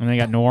play. And they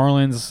got New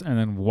Orleans and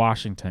then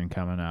Washington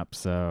coming up.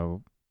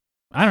 So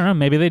I don't know.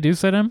 Maybe they do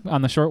sit him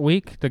on the short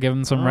week to give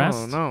him some rest.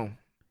 Oh no,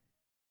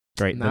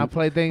 Great. now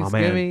play Oh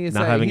Thanksgiving. man, It's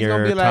not like, having he's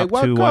gonna your be like, top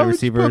what two coach wide put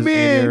receivers me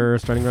and in? your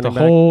starting The running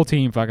back. whole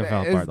team fucking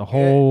fell It's- apart. The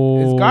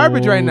whole it's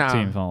garbage right now.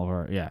 team fell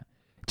apart. Yeah.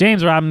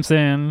 James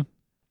Robinson.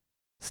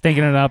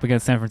 Stinking it up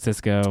against San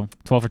Francisco,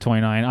 12 for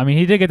 29. I mean,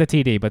 he did get the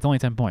TD, but it's only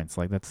 10 points.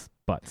 Like, that's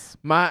butts.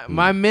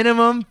 My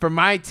minimum for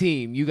my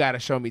team, you got to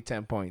show me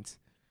 10 points.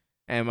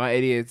 And my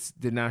idiots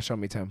did not show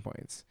me 10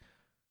 points.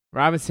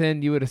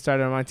 Robinson, you would have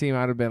started on my team.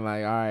 I would have been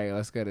like, all right,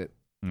 let's get it.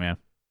 Yeah.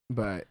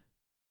 But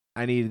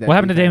I needed that. What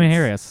happened to Damon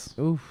defense. Harris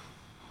Oof.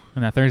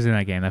 in that Thursday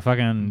night game? That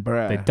fucking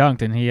Bruh. they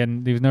dunked and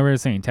he was nowhere to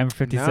see. 10 for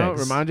 56. No,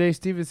 Ramondre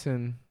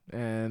Stevenson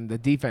and the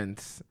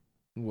defense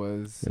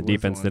was. The was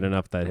defense the did one.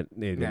 enough that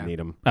they didn't Yeah. need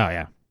him. Oh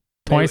yeah.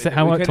 They- 26. we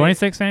How much? couldn't-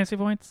 26 fantasy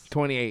points.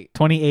 28.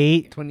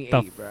 28. 28,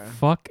 The bro.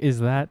 fuck is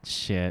that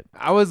shit?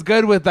 I was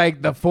good with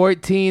like the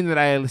 14 that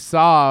I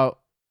saw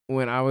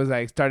when I was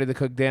like started to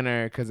cook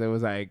dinner because it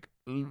was like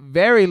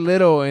very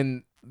little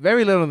in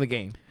the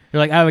game. You're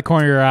like out of the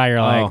corner of your eye. You're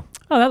Oh. like,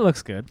 oh, that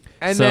looks good.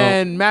 And So-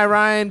 then Matt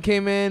Ryan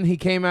came in. He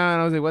came out,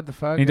 and I was like, "What the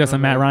fuck?" He does And some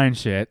I'm Matt like- Ryan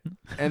shit.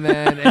 And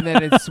then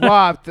it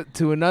swapped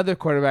to another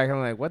quarterback. And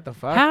I'm like, "What the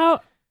fuck?"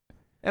 How?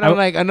 And I'm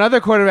like, another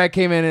quarterback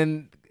came in,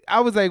 and I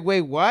was like,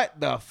 "Wait, what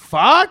the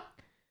fuck?"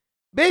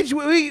 Bitch,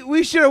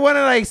 we should have won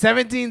it like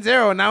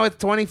 17-0. Now it's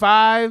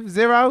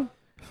 25-0.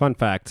 Fun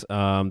fact: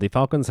 the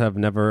Falcons have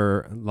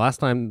never. Last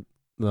time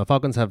the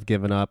Falcons have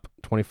given up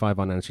 25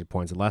 unanswered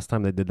points. The last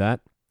time they did that,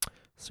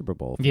 Super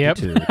Bowl 52. Yep.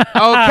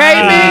 Okay,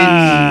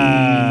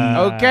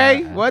 bitch.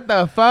 Okay, what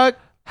the fuck?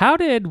 How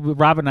did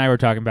Rob and I were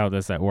talking about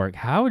this at work?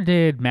 How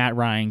did Matt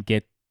Ryan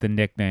get the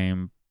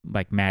nickname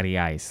like Matty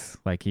Ice?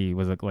 Like he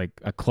was like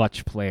a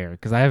clutch player?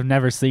 Because I have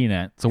never seen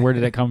it. So where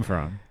did it come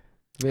from?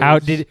 How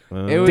Bitch. did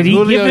It was Did he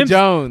Julio give him-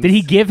 Jones. did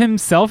he give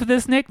himself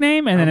this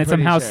nickname and then I'm it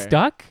pretty somehow sure.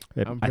 stuck?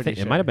 I'm I pretty think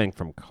sure. it might have been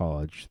from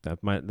college.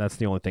 That's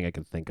the only thing I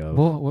can think of.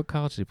 What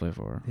college did he play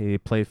for? He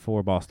played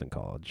for Boston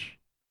College.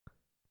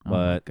 Oh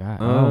But, my god!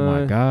 Oh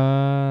my uh,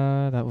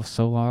 god! That was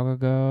so long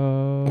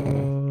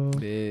ago.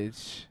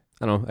 Bitch.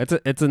 I don't know.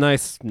 It's a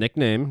nice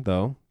nickname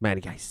though.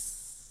 Matty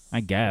Ice.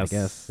 I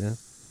guess. Yeah.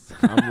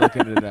 I'm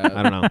looking it up.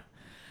 I don't know.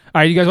 All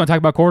right, you guys want to talk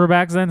about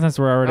quarterbacks then, since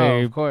we're Oh,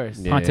 already of course.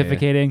 Yeah.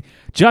 pontificating?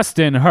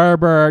 Justin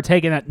Herbert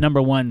taking that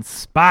number one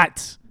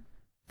spot.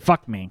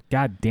 Fuck me.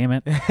 God damn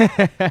it.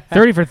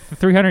 30 for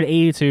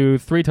 382,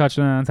 3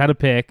 touchdowns, had a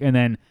pick, and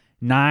then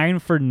 9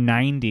 for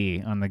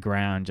 90 on the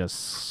ground, just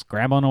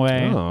scrambling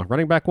away. Oh,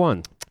 running back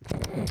one.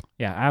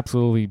 Yeah,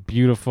 absolutely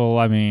beautiful.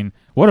 I mean,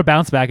 what a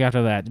bounce back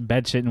after that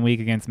bed shitting week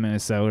against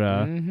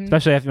Minnesota. Mhm.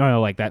 Especially after,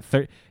 like that.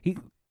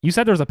 You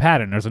said there was a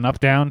pattern. There's an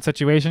up-down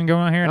situation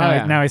going on here. Now, Oh,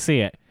 yeah. now I see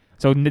it.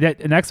 So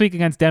next week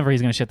against Denver,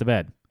 he's going to shit the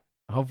bed.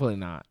 Hopefully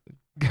not.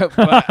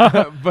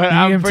 but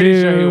I'm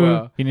pretty sure he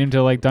will. You need him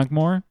to like dunk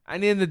more? I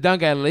need him to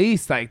dunk at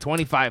least like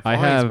 25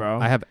 points, bro.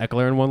 I have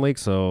Eckler in one league,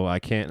 so I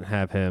can't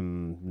have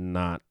him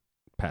not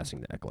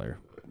passing to Eckler.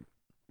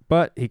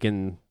 But he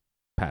can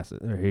pass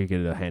it, or he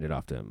can hand it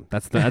off to him.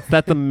 That's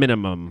the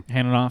minimum.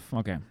 Hand it off?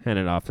 Okay. Hand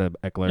it off to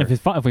Eckler.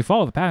 If we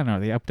follow the pattern, are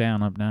they up,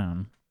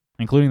 down,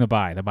 including the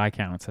bye? The bye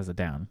counts as a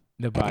down.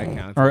 The buy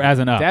counts. Or as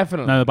an up.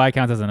 Definitely. No, the bye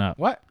counts as an up.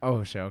 What?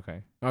 Oh, shit.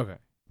 Okay.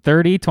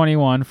 30,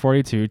 21,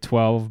 42,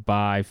 12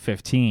 by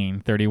 15,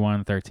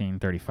 31, 13, You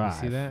 35.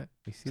 see that?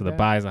 You see So that? the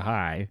bye is a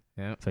high.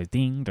 Yeah. So it's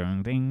ding,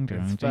 ding, ding, ding,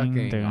 It's ding,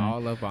 fucking ding.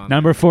 all up on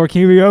Number 4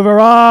 QB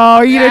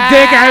overall. Eat a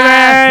dick,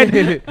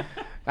 Ivan.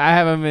 I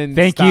have him in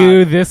Thank stock.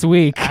 you this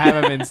week. I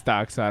have him in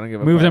stock, so I don't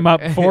give a Moved fuck. him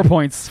up 4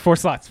 points, 4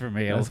 slots for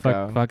me. Let's I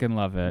go. fucking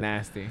love it.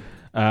 Nasty.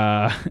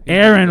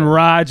 Aaron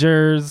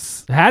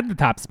Rodgers had the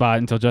top spot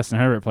until Justin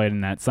Herbert played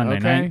in that Sunday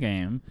Okay. night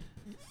game.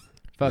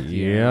 Fuck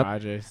you, Yep. Aaron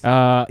Rodgers.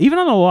 Even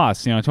on the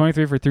loss,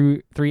 23 for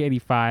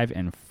 385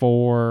 and 2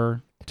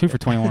 for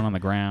 21 on the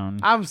ground.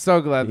 I'm so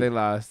glad they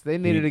lost. They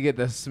needed to get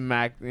the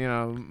smack,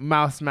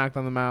 mouth smacked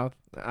on the mouth.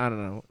 I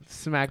don't know.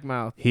 Smack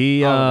mouth.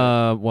 He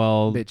All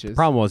well, bitches. the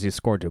problem was he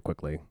scored too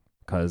quickly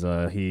because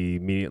he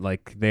immediately,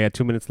 like, they had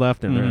 2 minutes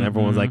left and Mhm.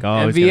 everyone's like,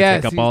 oh, he's gonna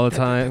MVS, take up all the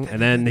time,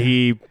 and then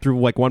he threw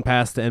like one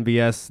pass to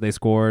MVS, they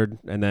scored,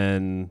 and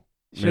then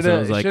Minnesota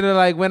was like, Should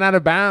have went out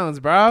of bounds,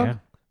 bro.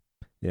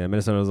 Yeah.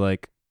 Minnesota was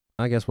like,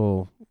 I guess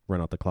we'll run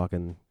out the clock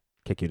and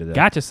kick you to death.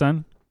 Gotcha,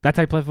 son. That's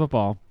how you play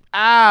football.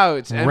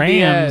 Ouch.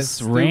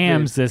 MVS,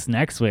 Rams stupid. this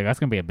next week. That's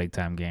gonna be a big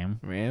time game.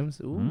 Rams.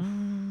 Ooh.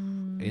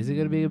 Mm. Is it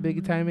gonna be a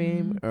big time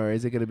game, or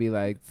is it gonna be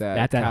like that?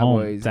 That's at home.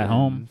 Cowboys It's at and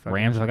home. fucking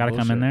Rams have got to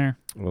come in bullshit? there.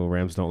 Well,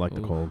 Rams don't like the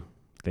Oof. cold.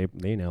 They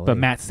in LA. But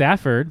Matt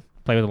Stafford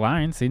played with the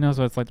Lions. He knows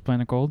what it's like to play in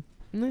the cold.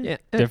 yeah,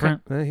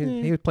 different.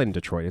 He played in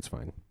Detroit. It's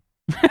fine.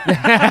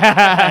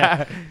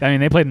 I mean,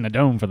 they played in the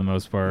dome for the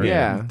most part.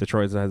 Yeah.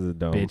 Detroit has a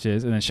dome.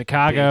 Bitches. And then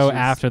Chicago Bitches.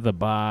 after the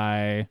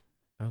bye.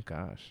 Oh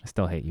gosh. I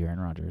still hate you, Aaron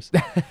Rodgers.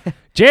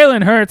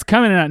 Jalen Hurts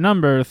coming in at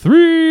number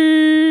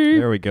 3.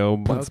 There we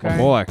go. That's my Okay.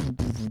 boy.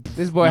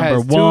 This boy Number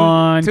has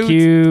one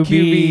two QB.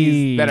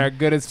 QBs that are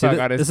good as See, fuck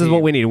on his this is team.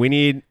 what we need. We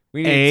need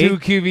We need A, 2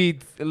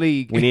 QB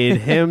league. we need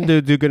him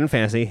to do good in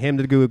fantasy, him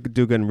to do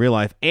good in real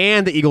life,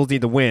 and the Eagles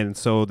need to win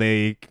so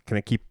they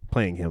can keep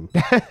playing him.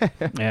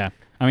 Yeah.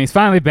 I mean, he's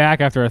finally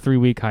back after a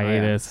 3-week Oh, yeah.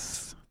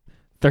 hiatus.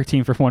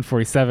 13 for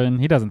 147.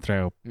 He doesn't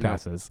throw No.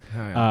 passes. Oh,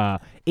 yeah.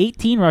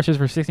 18 rushes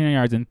for 69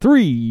 yards and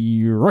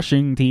 3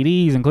 rushing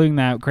TDs, including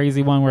that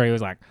crazy one where he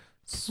was like,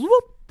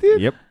 swoop.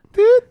 Yep.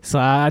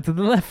 slide to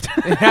the left.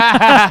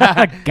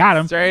 Got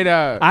him. Straight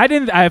up. I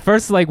didn't. At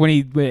first, like when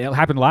it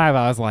happened live,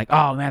 I was like,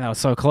 "Oh man, that was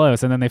so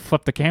close." And then they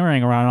flipped the camera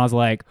around, and I was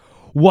like,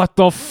 "What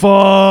the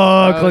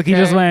fuck?" Like he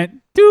just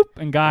went doop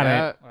and got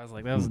it. I was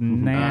like, "That was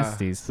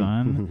nasty,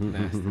 son."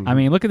 Nasty. I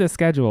mean, look at the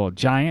schedule: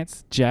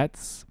 Giants,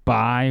 Jets,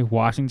 bye,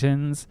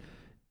 Washington's,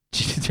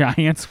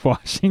 Giants,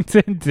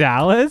 Washington,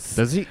 Dallas.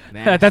 Does he?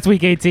 That's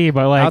week 18,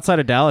 but like Outside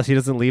of Dallas, he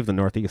doesn't leave the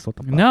Northeast. What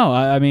the fuck? no,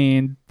 I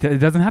mean, it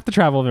doesn't have to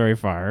travel very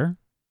far.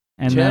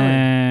 And Chilling.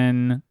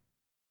 then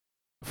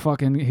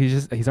fucking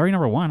he's already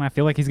number 1. I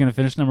feel like he's going to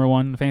finish number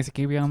 1 fantasy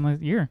QB on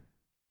the year.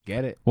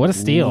 Get it. What a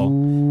steal.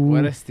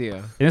 What a steal.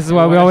 And this is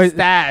why we What a always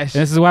stash.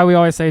 This is why we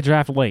always say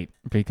draft late,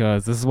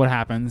 because this is what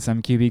happens.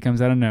 Some QB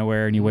comes out of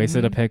nowhere and you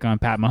wasted a pick on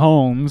Pat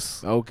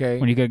Mahomes Okay.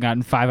 when you could have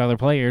gotten 5 other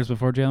players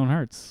before Jalen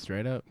Hurts.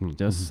 Straight up.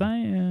 Just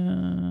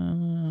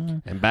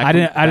saying. And back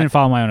I didn't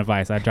follow my own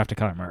advice. I drafted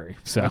Kyler Murray.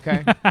 So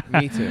Okay.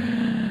 Me too.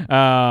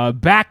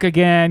 back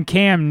again,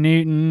 Cam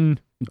Newton,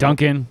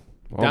 Duncan,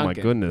 Oh my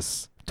Duncan.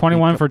 goodness.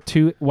 21 for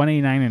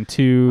 189 and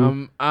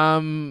 2.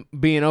 I'm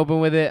being open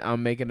with it.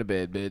 I'm making a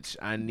bid, bitch.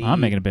 I'm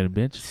making a bid of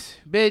bitch.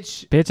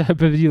 Bitch. Bitch, I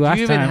bidded you last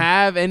Do you even time.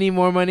 have any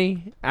more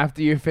money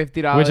after your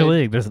 $50? Which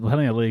league? There's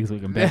plenty of leagues we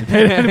can bid.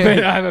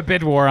 I have a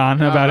bid war on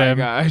about oh my him.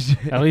 Gosh.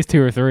 At least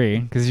 2 or 3,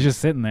 because you're just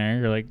sitting there.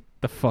 You're like,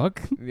 the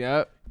fuck?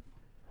 Yep.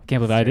 Can't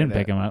believe I Straight didn't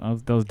pick him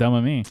up. That was dumb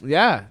of me.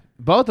 Yeah.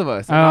 Both of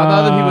us. And all the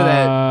other people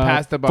that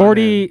passed the ball.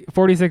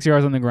 46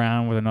 yards on the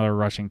ground with another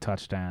rushing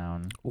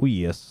touchdown. Oh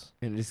yes.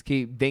 And just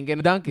keep dinking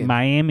and dunking.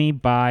 Miami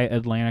by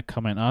Atlanta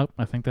coming up.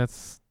 I think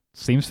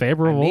seems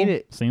favorable. I need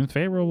it. Seems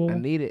favorable. I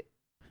need it.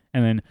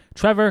 And then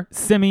Trevor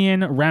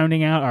Simeon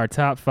rounding out our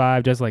top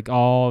 5, just like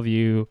all of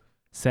you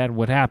said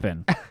would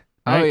happen. Oh,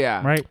 Right?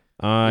 yeah. Right?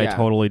 I Yeah.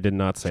 totally did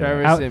not say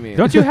Trevor that. Simeon.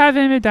 Don't you have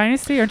him in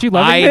Dynasty? Aren't you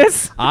loving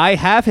this? I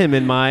have him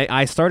in my.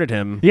 I started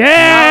him.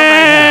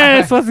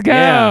 Yes! Let's go!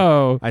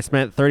 Yeah. I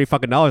spent $30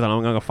 fucking on him.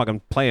 I'm gonna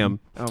fucking play him,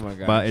 Oh, my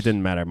God. but it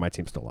didn't matter. My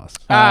team still lost.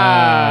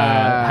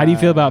 How do you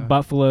feel about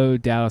Buffalo,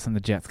 Dallas, and the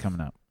Jets coming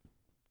up?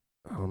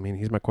 I mean,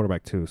 he's my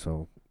quarterback too,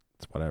 so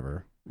it's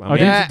whatever. I Oh, mean,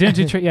 yeah. didn't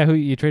you trade? Yeah, who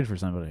you traded for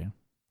somebody?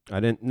 I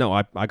didn't. No,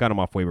 I got him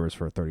off waivers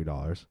for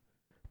 $30.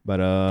 But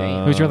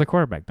Damn. Who's your other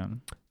quarterback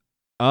then?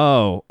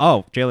 Oh,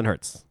 Jalen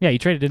Hurts. Yeah, you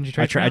traded, didn't you?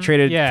 I Trade for him?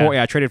 traded Yeah. for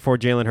I traded for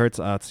Jalen Hurts.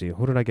 Let's see,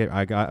 who did I get?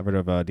 I got rid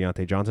of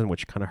Deontay Johnson,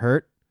 which kind of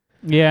hurt.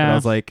 But Yeah. I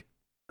was like,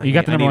 You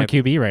got the number 1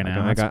 QB right I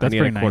now. got- I That's need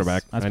pretty a nice.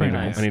 quarterback. That's I pretty need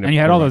a- nice. I need a And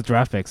you had all quarterback. those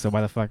draft picks, so why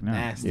the fuck not?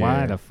 Nasty. Why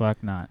Yeah. the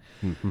fuck not?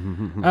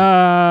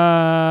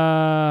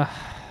 I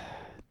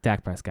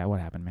Dak Prescott, what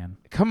happened, man?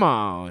 Come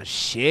on.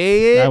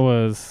 Shit. That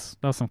was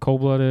some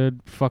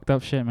cold-blooded, fucked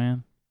up shit,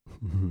 man.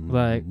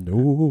 Like-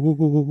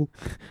 no.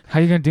 How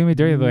you gonna do me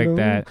dirty like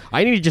that?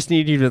 I just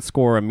need you to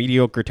score a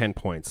mediocre 10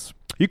 points.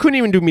 You couldn't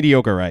even do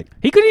mediocre right.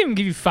 He couldn't even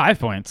give you 5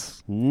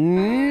 points.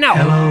 No.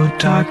 Hello,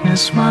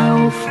 darkness, my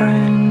old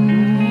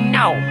friend.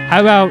 No. How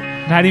about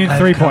not even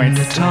 3 I've come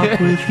points? to talk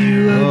with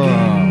you Oh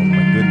again.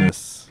 my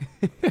goodness.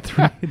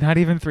 Not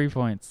even 3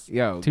 points.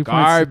 Yo, 2 points.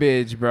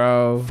 garbage,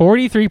 bro.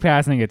 43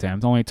 passing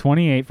attempts, only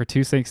 28 for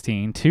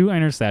 216, 2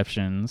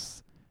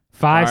 interceptions,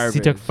 5. He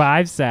took Garbage.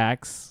 5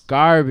 sacks,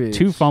 Garbage.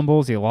 2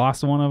 fumbles. He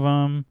lost one of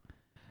them.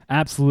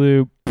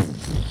 Absolute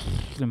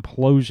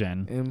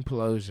implosion.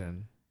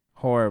 Implosion.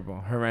 Horrible.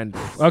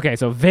 Horrendous. Okay,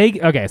 so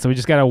so we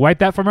just gotta wipe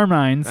that from our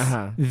minds.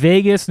 Uh-huh.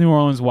 Vegas, New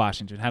Orleans,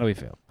 Washington. How do we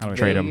feel? How do we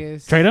Trade feel? him.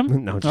 Vegas. Trade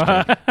him? No, just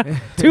kidding.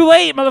 Too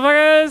late,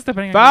 motherfuckers.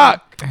 Depending on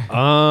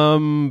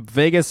Fuck.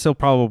 Vegas will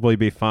probably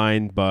be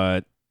fine,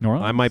 but New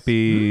Orleans. I might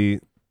be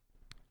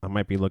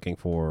looking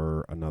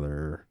for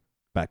another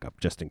backup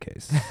just in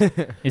case.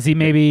 Is he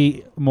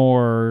maybe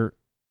more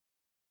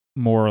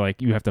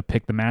like you have to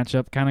pick the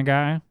matchup kind of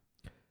guy?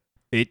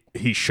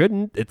 He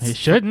shouldn't. He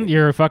shouldn't.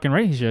 You're fucking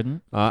right. He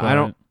shouldn't.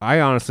 I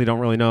honestly don't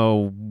really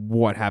know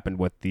what happened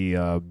with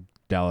the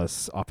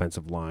Dallas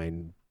offensive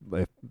line.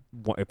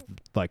 If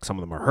like some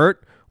of them are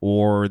hurt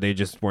or they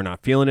just were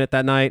not feeling it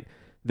that night.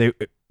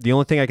 The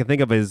only thing I can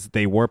think of is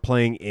they were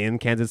playing in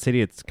Kansas City.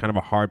 It's kind of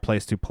a hard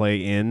place to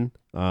play in.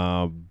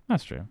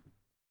 That's true.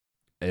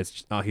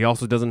 It's he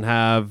also doesn't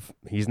have.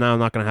 He's now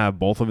not going to have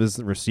both of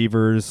his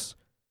receivers.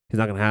 He's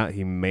not going to have.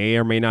 He may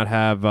or may not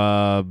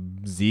have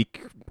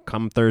Zeke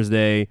come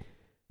Thursday.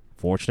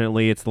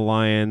 Fortunately, it's the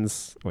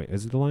Lions. Wait,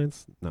 is it the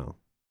Lions? No.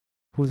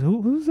 Who's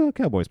the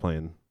Cowboys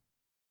playing?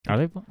 Are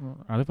they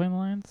playing the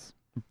Lions?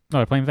 No,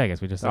 they're playing Vegas.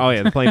 We just Oh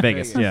yeah, they're playing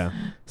Vegas. Vegas. Yeah.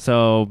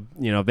 So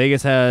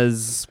Vegas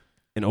has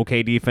an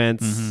okay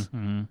defense.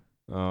 Mhm.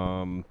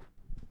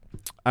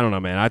 I don't know,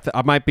 man.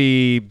 I might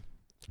be.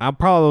 I'll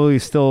probably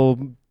still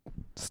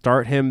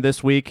start him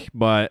this week,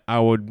 but I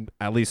would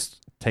at least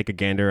take a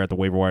gander at the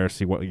waiver wire to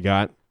see what you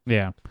got.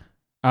 Yeah.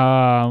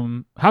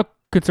 How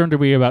concerned are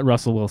we about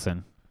Russell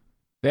Wilson?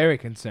 Very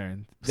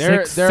concerned.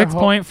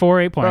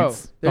 6.48 Bro,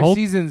 points. their The whole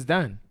season's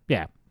done.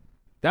 Yeah.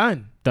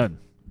 Done. done.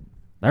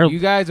 You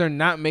guys are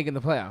not making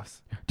the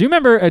playoffs. Do you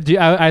remember?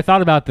 I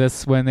thought about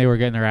this when they were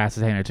getting their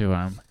asses handed to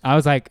them. I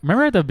was like,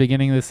 remember at the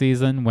beginning of the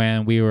season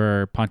when we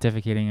were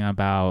pontificating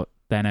about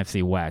the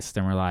NFC West,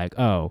 and we're like,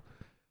 oh,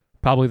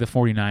 probably the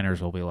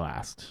 49ers will be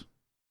last.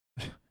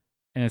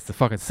 And it's the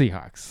fucking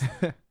Seahawks.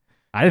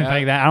 I didn't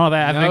think that. I don't know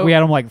that. I think we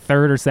had them like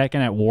third or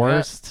second at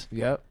worst.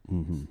 Yep.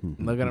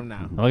 Mm-hmm. Look at them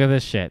now. Look at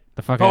this shit.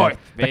 The fucking Fourth,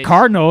 the bitch.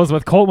 Cardinals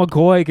with Colt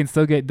McCoy can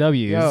still get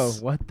W's. Yo,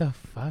 what the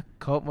fuck?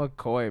 Colt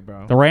McCoy,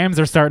 bro. The Rams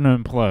are starting to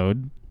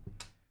implode.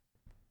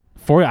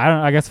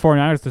 I guess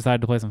 49ers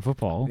decided to play some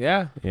football.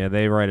 Yeah. Yeah,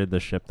 they righted the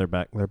ship. They're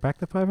back. They're back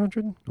to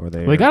 500, or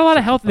They got a lot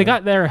of health. They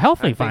got they're I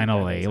healthy think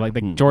finally. so. Like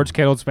the George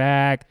Kittle's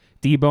back.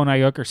 Debo and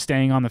Ayuk are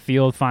staying on the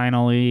field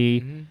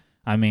finally. Mhm.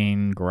 I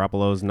mean,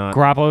 Garoppolo's not.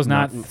 Garoppolo's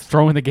not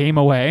throwing the game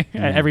away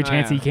at every Oh,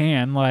 chance yeah. he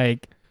can.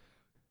 Like,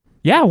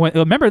 yeah,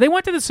 remember they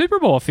went to the Super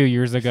Bowl a few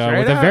years ago Straight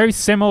with up. a very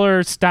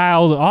similar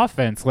styled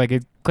offense. Like,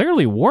 it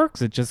clearly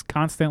works. It just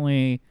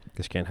constantly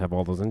Just can't have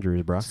all those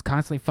injuries, bro.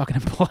 fucking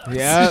implodes.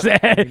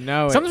 Yeah. You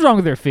know it. Something's wrong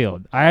with their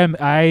field. I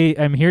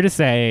am here to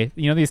say,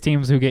 these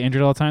teams who get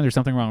injured all the time, there's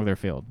something wrong with their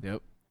field.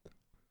 Yep.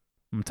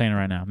 I'm saying it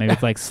right now. Maybe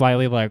it's like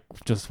slightly like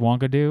just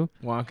Wonkadoo.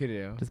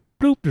 Wonkadoo. Just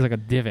bloop. There's like a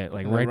divot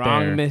like right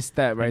wrong there.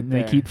 misstep right And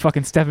there. They keep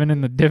fucking stepping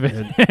in the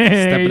divot.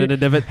 Stepping in the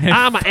divot.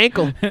 My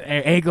ankle.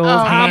 Ankles.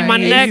 Oh, hands, my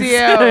neck.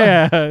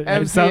 yeah.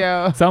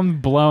 MCL.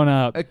 Some blown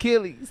up.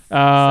 Achilles.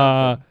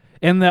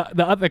 In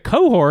the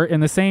cohort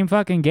in the same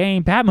fucking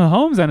game, Pat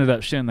Mahomes ended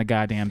up shitting the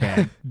goddamn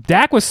bed.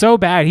 Dak was so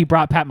bad he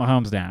brought Pat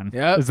Mahomes down.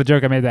 Yep. It's the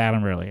joke I made to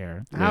Adam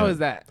earlier. How Yeah. is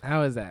that?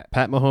 How is that?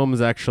 Pat Mahomes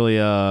actually,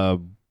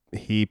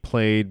 he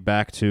played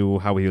back to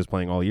how he was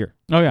playing all year.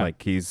 Oh yeah,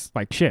 Like he's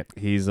shit.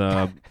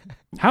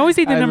 How is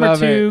he the I number love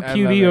 2 it. I love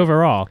QB it.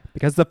 overall?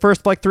 because the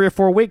first like 3 or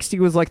 4 weeks he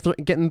was like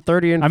getting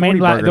 30 and 40 I mean,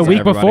 burgers the on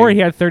week before everybody. he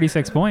had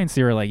 36 points.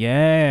 You were like,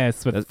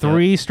 yes, but That's-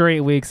 3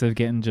 straight weeks of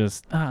getting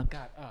just oh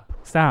god,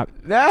 stop,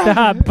 No.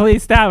 stop,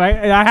 please stop.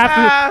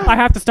 I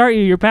have to start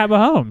you. You're Pat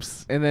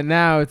Mahomes. And then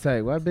now it's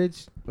like, what,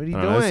 bitch? What are you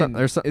I don't know, doing?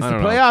 there's some- It's I the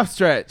don't know. playoff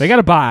stretch. They got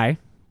to bye,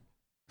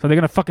 so they're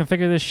gonna fucking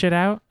figure this shit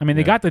out. I mean,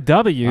 they Yeah. got the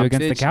W I'm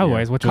against the stitched,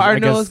 Cowboys, which was I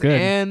Cardinals guess good.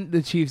 and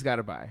the Chiefs got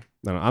to buy.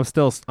 No, I'm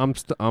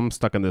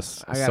stuck in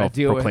this I gotta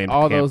deal with self-proclaimed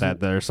all camp those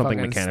that there's something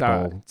fucking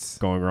mechanical starts.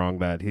 going wrong.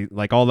 That he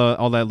like all that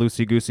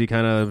loosey goosey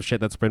kind of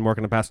shit that's been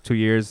working the past 2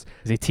 years.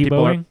 Is he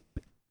people are- Tebowing?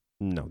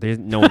 No,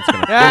 no one's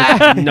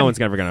gonna no one's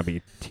ever gonna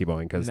be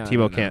Tebowing because No, Tebow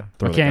no, can't no.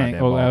 throw the Mechanic.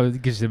 goddamn Oh, ball.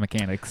 it gives you the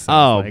mechanics. So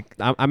Oh, it's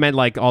like, I meant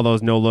like all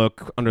those no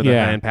look under the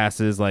Yeah. hand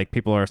passes. Like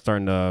people are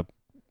starting to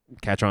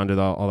catch on to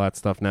all that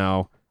stuff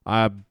now.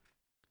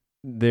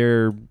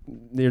 There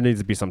needs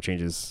to be some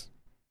changes,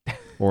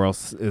 or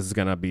else it's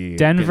gonna be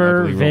getting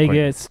Denver, ugly real quick.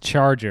 Vegas,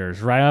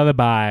 Chargers, right out of the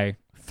bye,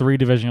 3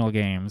 divisional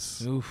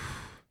games.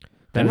 Oof.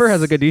 Denver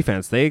has a good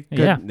defense. They could,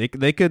 Yeah.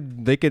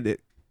 they could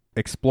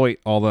exploit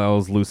all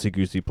those loosey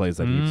goosey plays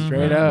that he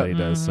Straight that up. he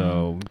does.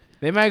 So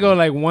They might go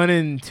like 1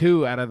 and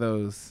 2 out of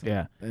those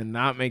Yeah. and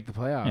not make the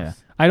playoffs. Yeah.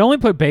 I'd only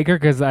put Baker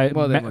because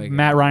Well, then, like,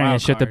 Matt Ryan wild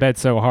has shit the card. bed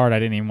so hard I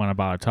didn't even want to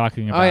bother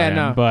talking about yeah, him.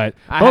 no. But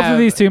I both have- of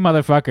these two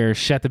motherfuckers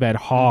shit the bed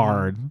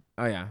hard.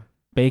 Oh yeah.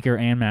 Baker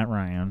and Matt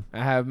Ryan.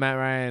 I have Matt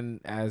Ryan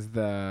as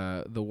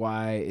the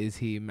why is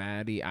he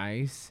Matty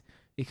Ice,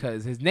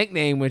 because his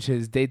nickname, which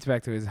dates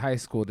back to his high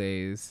school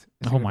days,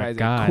 Oh my signifies a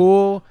God.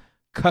 cool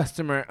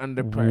customer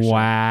under pressure.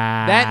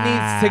 Wow. That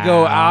needs to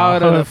go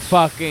out of the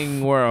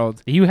fucking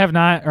world. You have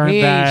not earned He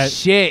ain't that.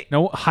 shit.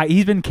 No,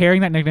 he's been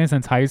carrying that nickname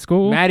since high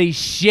school. Matty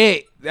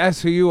shit.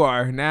 That's who you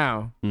are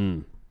now.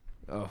 mm.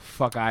 Oh,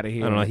 fuck out of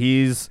here. I don't know.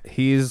 He's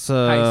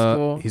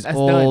school, he's that's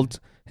old.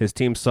 His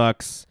team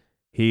sucks.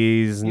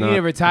 He's You not need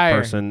to retire.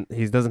 the person.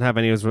 He doesn't have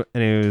any of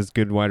his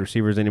good wide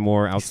receivers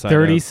anymore He's outside.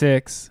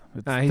 36.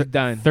 It's Nah, he's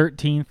done.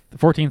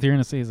 14th year in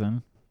the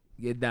season.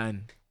 You're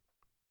done.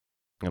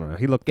 I don't know.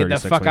 He looked Get the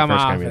 36 fuck when he out my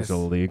first came office.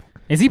 into the league.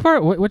 Is he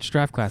part? Which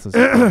draft class is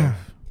he part of?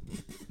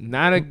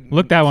 Not a.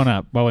 Look that one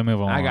up while we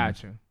move on. I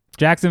got you.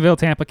 Jacksonville,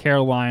 Tampa,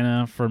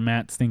 Carolina for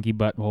Matt Stinky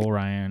Butthole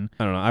Ryan.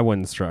 I don't know. I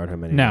wouldn't start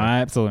him anymore. No,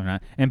 absolutely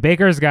not. And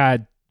Baker's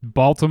got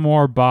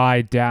Baltimore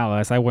by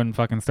Dallas. I wouldn't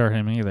fucking start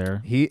him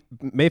either.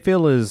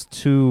 Mayfield is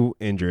too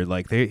injured.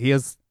 Like he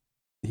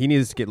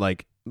needs to get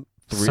like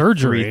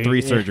Surgery.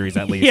 three surgeries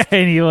at least. Yeah,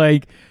 and he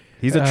like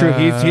He's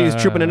he's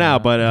trooping it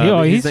out,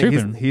 but he's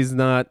trooping. he's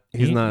not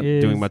He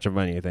doing is much of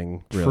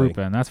anything really.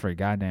 trooping. That's for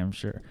goddamn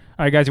sure.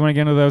 All right, guys, you want to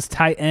get into those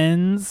tight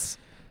ends?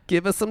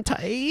 Give us some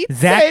tight.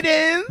 Zach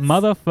Titans.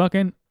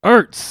 motherfucking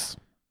Ertz,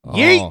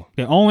 Yeet.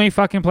 the only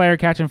fucking player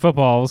catching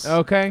footballs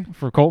Okay.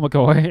 for Colt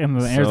McCoy and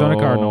the Arizona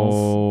Cardinals.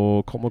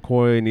 So Colt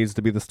McCoy needs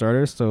to be the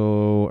starter,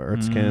 so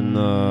Ertz can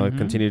Mhm.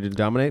 continue to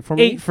dominate for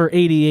me. 8 for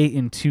 88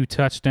 and 2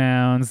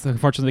 touchdowns.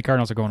 Unfortunately, the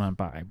Cardinals are going on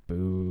bye.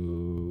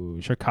 Boo.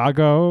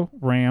 Chicago,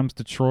 Rams,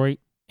 Detroit,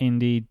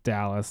 Indy,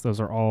 Dallas. Those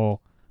are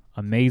all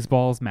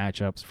amazeballs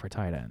matchups for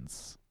tight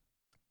ends.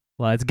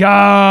 Let's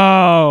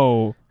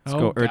go. Let's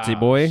go, Ertzy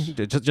boy.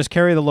 Just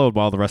carry the load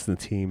while the rest of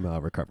the team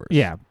recovers.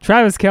 Yeah.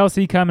 Travis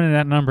Kelce coming in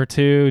at number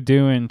 2,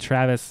 doing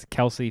Travis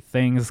Kelce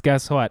things.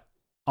 Guess what?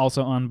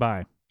 Also on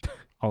bye.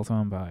 Also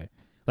on bye.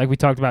 Like we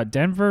talked about,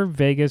 Denver,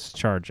 Vegas,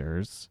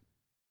 Chargers,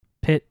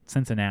 Pitt,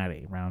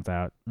 Cincinnati rounds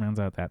out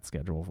that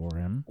schedule for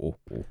him.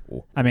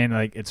 Oh. I mean,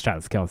 like, it's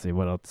Travis Kelce.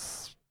 What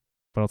else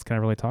can I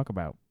really talk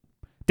about?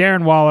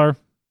 Darren Waller,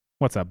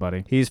 What's up,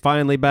 buddy? He's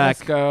finally back.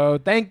 Let's go.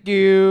 Thank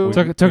you.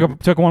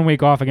 Took 1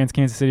 week off against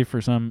Kansas City for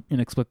some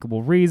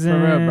inexplicable reason.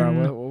 For real,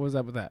 bro. What was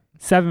up with that?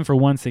 7 for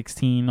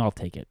 116. I'll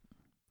take it.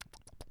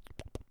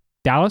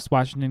 Dallas,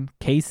 Washington,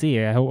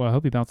 KC. I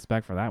hope he bounces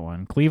back for that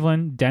one.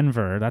 Cleveland,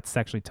 Denver. That's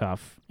actually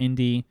tough.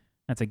 Indy.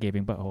 That's a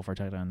gaping butthole for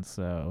tight ends.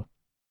 So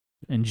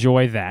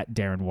enjoy that,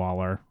 Darren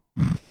Waller.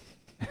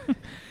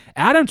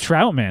 Adam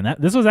Troutman.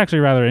 This was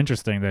actually rather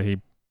interesting that he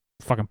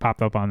fucking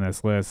popped up on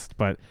this list,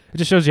 but it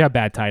just shows you how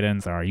bad tight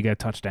ends are. You get a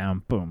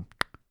touchdown, boom,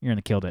 you're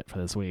gonna kill it for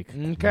this week.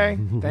 Okay,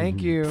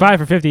 thank you. 5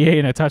 for 58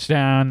 and a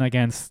touchdown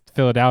against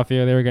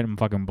Philadelphia. They were getting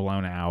fucking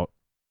blown out.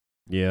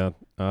 Yeah.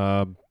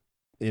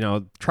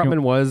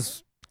 Trotman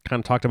was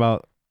kind of talked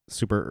about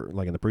super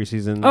like in the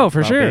preseason. Oh, for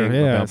about sure.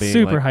 being- Yeah, about being,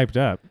 super like- hyped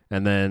up.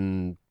 And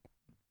then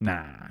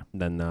Nah.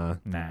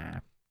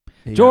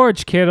 he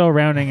George Kittle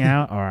rounding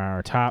out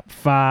our top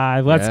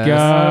 5. Let's Yes. go.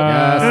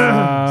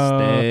 Yes.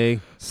 Stay.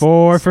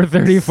 4 for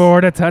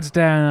 34 to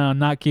touchdown.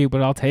 Not cute,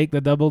 but I'll take the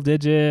double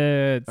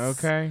digits.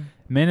 Okay.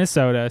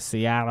 Minnesota,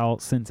 Seattle,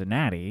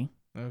 Cincinnati,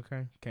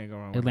 Okay. Can't go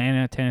wrong with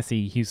Atlanta,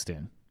 Tennessee,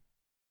 Houston.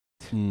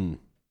 Mm.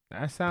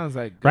 that. Sounds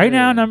like Right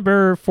now, good.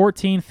 number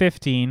 14,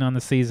 15 on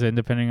the season,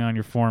 depending on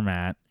your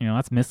format.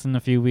 That's missing a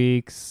few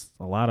weeks.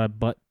 A lot of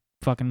butt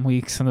fucking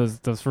weeks in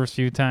those first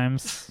few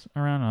times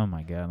around. Oh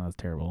my god, that was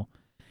terrible.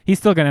 He's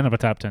still gonna end up a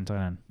top 10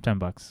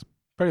 $10.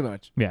 Pretty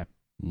much.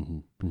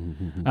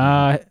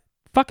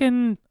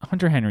 Fucking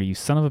Hunter Henry, you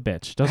son of a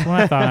bitch. Just when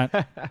I thought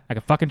I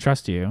could fucking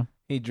trust you.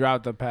 He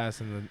dropped the pass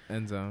in the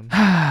end zone.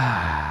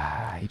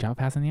 He dropped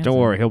pass in the end Don't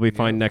zone. worry, he'll be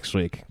fine Yeah. next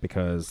week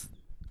because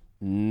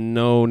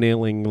no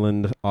New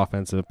England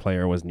offensive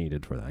player was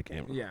needed for that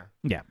game. Yeah.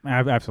 Yeah,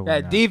 absolutely.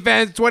 That not.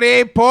 defense,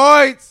 28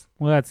 points.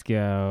 Let's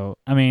go.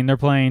 I mean, they're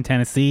playing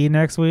Tennessee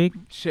next week.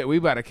 Shit, we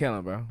about to kill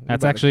him, bro. We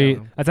That's about to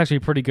kill him. actually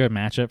a pretty good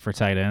matchup for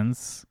tight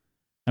ends.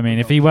 I mean,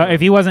 We if gonna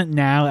he wasn't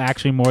now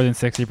actually more than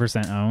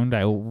 60% owned,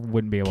 I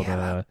wouldn't be able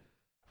to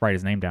write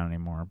his name down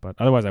anymore. But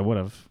otherwise, I would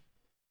have.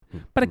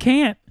 But I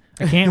can't.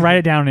 I can't write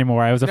it down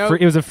anymore. It was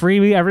Nope. it was a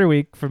freebie every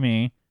week for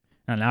me,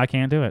 and now I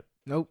can't do it.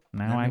 Nope.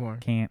 Now not I anymore.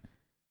 can't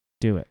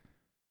do it.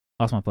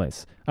 Lost my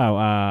place.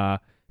 Oh,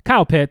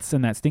 Kyle Pitts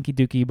in that stinky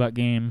dookie butt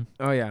game.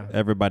 Oh yeah.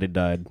 Everybody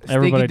died.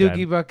 Everybody Stinky died.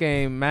 Dookie Buck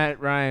game. Matt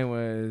Ryan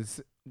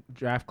was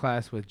draft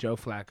class with Joe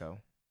Flacco.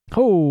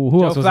 Oh, who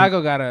Joe else was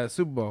Flacco got a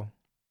Super Bowl.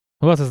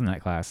 who else is in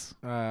that class?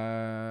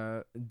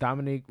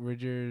 Dominic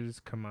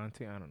Ridgers,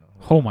 Camonte. I don't know.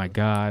 Oh my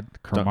God,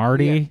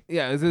 Cromartie.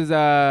 Yeah, this is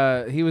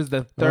he was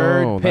the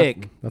third Oh,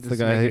 pick. That's the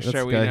Just guy. making That's sure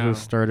the we guy know. who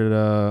started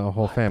a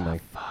whole family.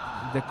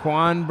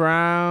 Daquan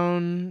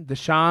Brown,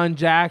 Deshaun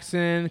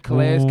Jackson,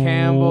 Calais Ooh.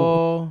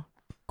 Campbell.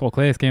 Well,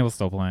 Calais Campbell's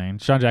still playing.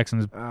 Sean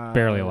Jackson's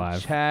barely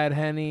alive. Chad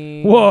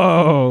Henne.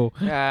 Whoa.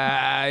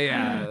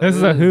 Yeah. This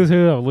is a who's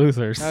who of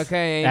losers.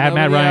 Okay. ain't Add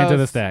Matt nobody Ryan to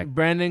the else. stack.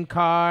 Brendan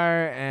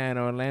Carr and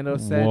Orlando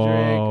Cedric.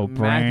 Whoa,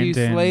 Matthew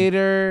Brandon.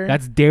 Slater.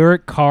 That's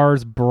Derek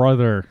Carr's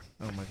brother.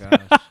 oh my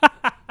gosh.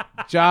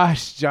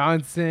 Josh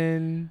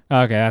Johnson.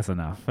 Okay, that's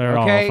enough. They're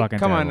Okay, all fucking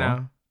come on terrible.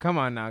 now. Come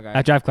on now, guys.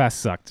 That draft class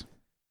sucked,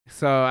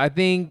 So I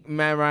think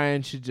Matt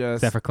Ryan should just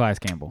except for Calais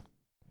Campbell.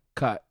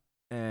 cut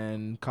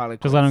and call it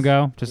Just let him quits.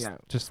 go. Just Yeah,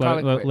 just call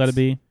let it let it quits.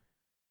 be.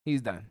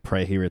 He's done.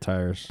 Pray he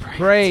retires.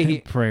 Pray he,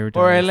 Pray or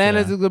retires,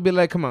 Atlanta's yeah. gonna be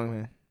like, come on,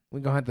 man. We're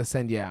gonna have to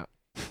send you out.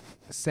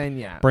 Send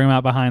you out. Bring him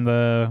out behind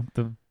the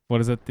what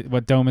is it?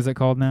 What dome is it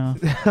called now?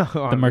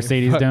 The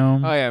Mercedes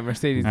Dome. Oh yeah,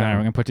 Mercedes All right, we're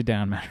Dome. gonna put you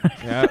down, man.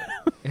 Yeah.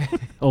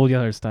 Old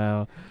Yeller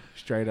style.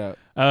 Straight up.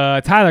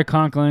 Tyler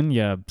Conklin,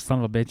 you son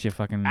of a bitch, you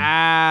fucking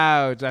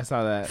Ouch! I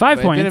saw that. 5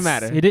 But points. It didn't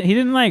matter. He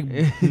didn't like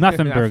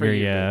nothing Not for burger,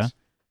 you, yeah. bitch.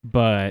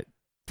 But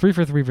 3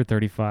 for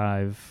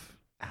 35.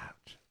 Ouch.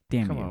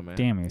 Damn Come you, on, man.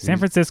 damn you. San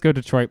Francisco,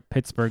 Detroit,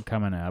 Pittsburgh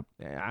coming up.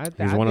 Yeah,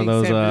 He's I one of think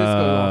those San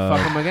Francisco gonna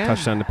fuck him again.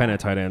 touchdown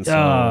dependent tight ends.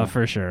 Oh, So,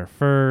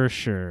 for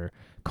sure.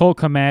 Cole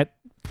Kmet.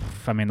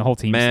 I mean, the whole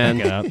team's Man.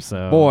 stuck it up.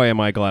 So boy, am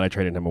I glad I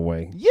traded him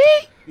away.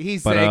 Yeet! He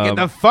But, said, "Get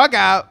the fuck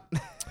out."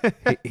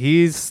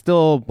 He's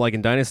still like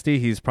in Dynasty.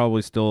 He's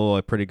probably still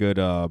a pretty good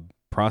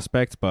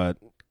prospect, but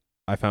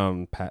I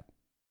found Pat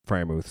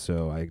Fryermuth,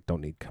 so I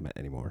don't need Komet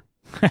anymore.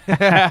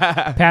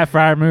 Pat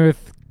Fryermuth,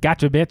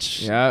 gotcha,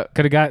 bitch. Yeah,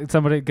 Could have got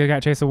somebody. Could have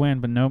got Chase a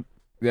win, but nope.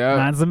 yeah.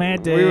 Not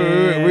semantic.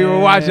 We were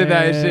watching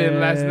that shit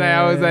last night.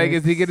 I was like,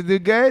 "Is he gonna do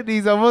good?"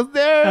 He's almost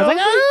there. I was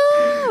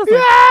like,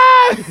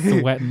 "Yeah!"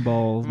 sweating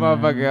balls, man.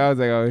 Motherfucker, I was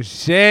like, "Oh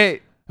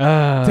shit!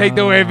 Ah. Take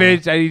the win,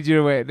 bitch. I need you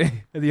to win."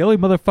 The only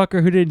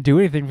motherfucker who didn't do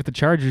anything with the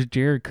Chargers,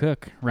 Jared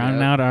Cook, rounding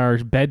Yep. out our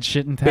bed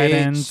shitting tight Bitch.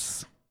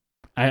 ends.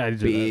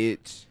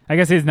 Bitch. I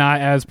guess he's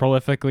not as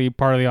prolifically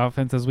part of the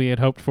offense as we had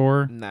hoped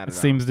for. Not It at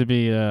seems to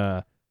be.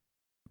 I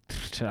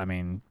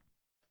mean,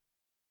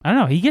 I don't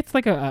know. He gets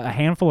like a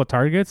handful of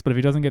targets, but if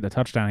he doesn't get the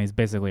touchdown, he's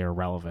basically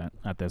irrelevant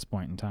at this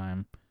point in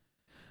time.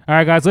 All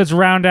right, guys, let's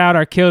round out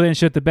our kill it and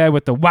shit the bed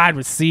with the wide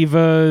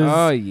receivers.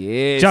 Oh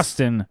yes.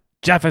 Justin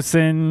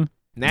Jefferson,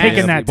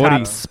 taking that top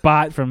buddy.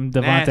 spot from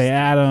Devontae Nasty.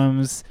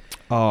 Adams.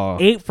 Oh,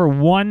 8 for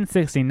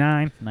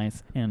 169.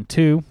 Nice. And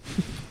 2.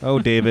 oh,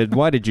 David,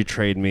 why did you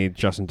trade me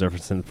Justin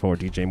Jefferson for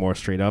DJ Moore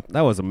straight up?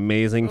 That was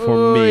amazing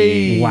for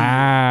me. Oy. Wow.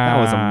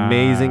 That was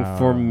amazing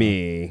for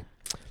me.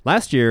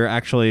 Last year,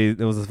 actually,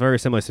 there was a very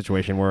similar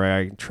situation where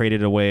I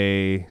traded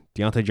away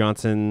Deontay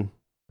Johnson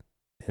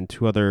and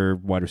 2 other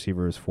wide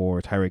receivers for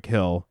Tyreek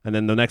Hill, and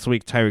then the next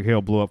week Tyreek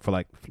Hill blew up for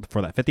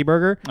that 50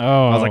 burger.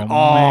 Oh, I was like,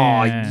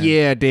 man.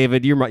 yeah,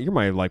 David, you're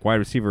my like wide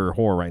receiver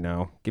whore right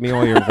now. Give me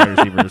all your wide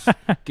receivers.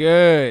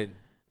 Good.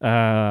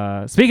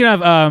 Speaking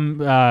of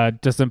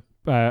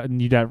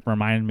you that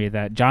reminded me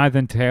that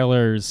Jonathan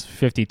Taylor's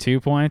 52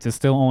 points is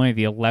still only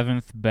the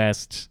 11th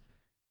best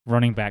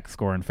running back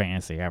score in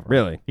fantasy ever.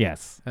 Really?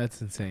 Yes.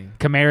 That's insane.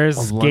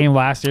 Kamara's Oh, game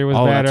last year was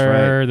oh, that's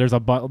better. right. There's a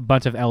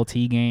bunch of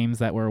LT games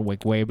that were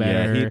way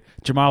better.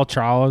 Jamal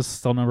Charles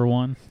still number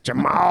 1.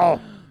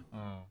 Jamal.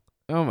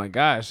 Oh my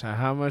gosh.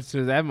 How much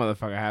does that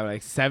motherfucker have?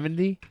 Like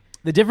 70?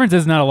 The difference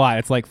is not a lot.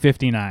 It's like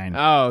 59.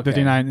 Oh, okay.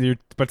 59,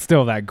 but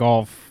still that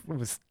golf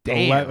was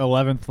Damn.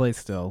 11th place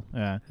still.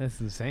 Yeah.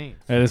 That's insane.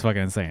 It is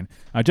fucking insane.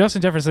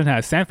 Justin Jefferson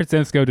has San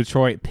Francisco,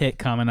 Detroit, Pitt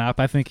coming up.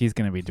 I think he's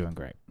going to be doing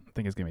great.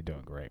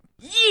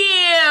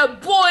 Yeah,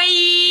 boy.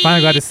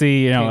 Finally glad to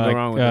see, Can't go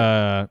wrong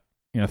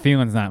with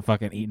Thielen's not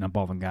fucking eating up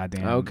all the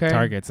goddamn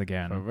targets For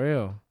again.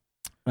 real.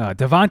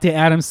 Devontae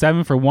Adams,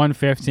 7 for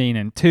 115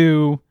 and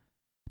 2.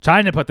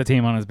 Trying to put the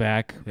team on his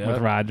back Yep. with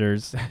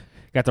Rodgers.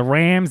 Got the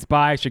Rams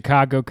by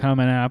Chicago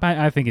coming up.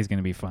 I think he's going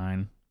to be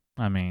fine.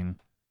 I mean,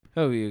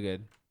 He'll be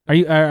good. are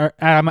you,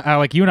 Adam,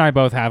 like you and I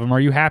both have him. Are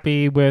you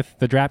happy with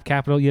the draft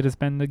capital you had to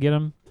spend to get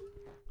him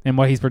and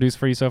what he's produced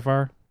for you so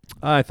far?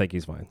 I think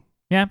he's fine.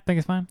 Yeah, think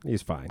he's fine.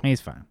 He's fine.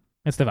 He's fine.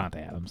 It's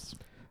Devontae Adams.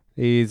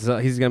 He's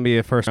gonna be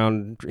a first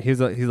round. He's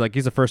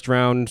a first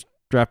round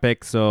draft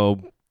pick,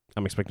 so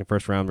I'm expecting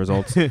first round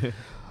results.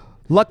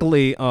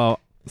 Luckily,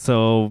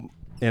 so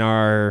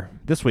in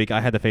this week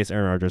I had to face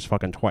Aaron Rodgers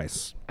fucking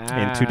twice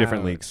in 2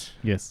 different leagues.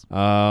 Yes.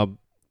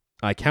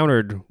 I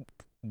countered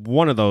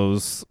one of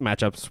those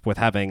matchups with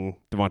having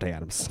Devontae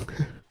Adams,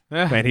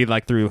 and he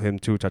threw him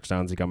 2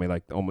 touchdowns. He got me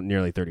almost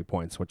nearly 30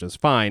 points, which is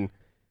fine.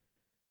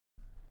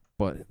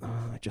 But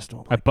I just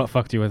don't. I butt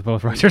fucked you with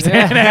both Rodgers and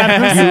Yeah.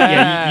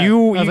 Adams.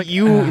 You I was like,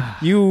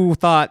 you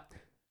thought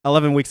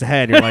 11 weeks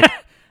ahead. You're like,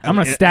 I'm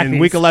gonna stack in these.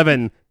 week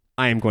 11.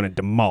 I am going to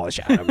demolish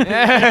Adam.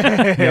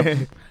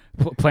 Yep.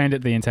 Planned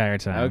it the entire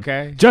time.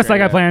 Okay. Just Straight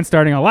like I up. planned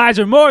starting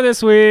Elijah Moore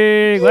this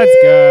week. Let's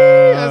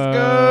go. Let's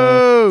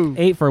go.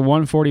 8 for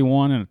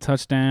 141 and a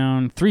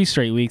touchdown. 3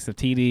 straight weeks of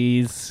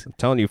TDs. I'm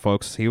telling you,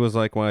 folks, he was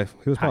like he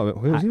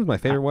was my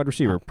favorite wide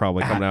receiver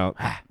probably coming out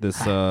this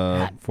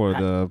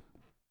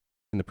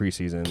in the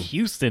preseason.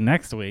 Houston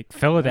next week.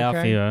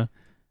 Philadelphia.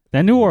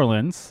 Then New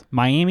Orleans.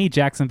 Miami,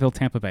 Jacksonville,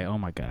 Tampa Bay. Oh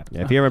my God.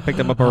 Yeah, if you haven't picked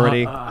him up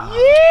already,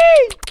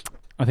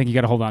 I think you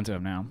got to hold on to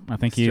him now. I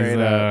think he's Straight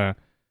up.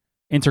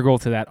 integral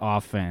to that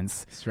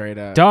offense. Straight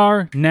up.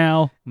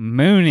 Darnell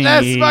Mooney.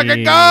 Let's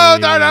fucking go,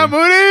 Darnell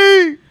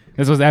Mooney.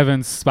 This was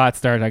Evan's spot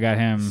start. I got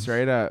him.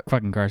 Straight up.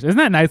 Fucking cars. Isn't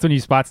that nice when you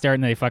spot start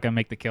and they fucking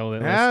make the kill?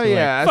 That Hell was like,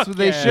 yeah. That's fuck what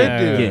they yeah.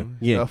 should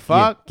do. The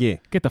fuck? yeah.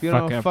 Get the If you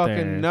fuck don't up fucking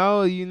there.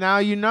 know, you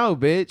know,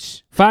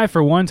 bitch. 5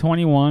 for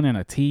 121 and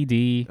a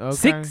TD. Okay.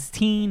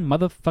 16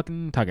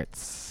 motherfucking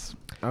targets.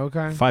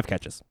 Okay. 5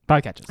 catches.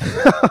 5 catches.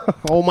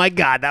 Oh my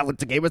God,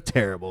 the game was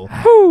terrible.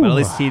 But at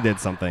least he did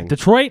something.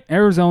 Detroit,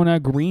 Arizona,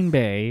 Green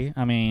Bay.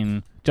 I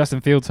mean,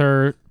 Justin Fields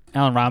hurt.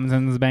 Allen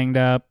Robinson's banged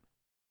up.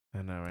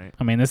 I know, right?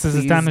 I mean, this is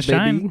his time to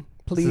shine.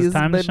 This is his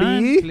time to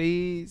shine.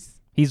 Please.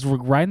 He's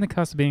right in the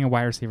cusp of being a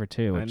wide receiver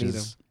too, I which need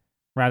is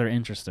rather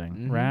interesting.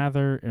 Mhm.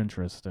 Rather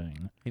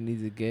interesting. He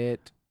needs to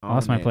get I on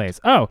lost my it. place.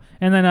 Oh,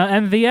 and then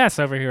MVS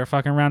over here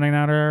fucking rounding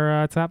out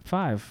our top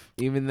 5.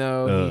 Even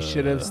though he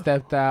should have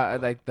stepped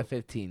out at the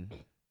 15.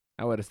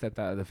 I would have stepped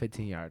out at the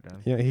 15-yard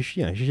line. Yeah, he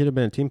should have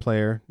been a team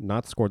player,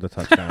 not scored the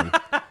touchdown.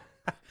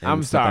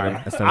 I'm sorry.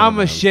 I'm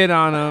a shit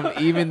on him,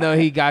 even though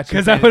he got you.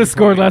 Because I would have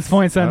scored less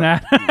points than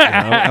that.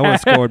 I would have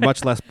scored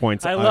much less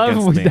points. I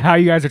against love me. how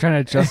you guys are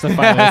trying to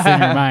justify this in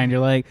your mind. You're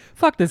like,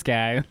 fuck this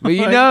guy. But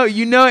you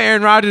know,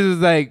 Aaron Rodgers was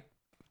like,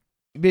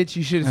 bitch,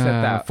 you should have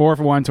stepped out. 4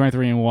 for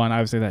 123 and 1.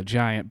 Obviously, that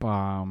giant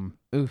bomb.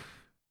 Oof.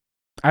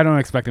 I don't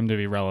expect him to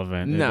be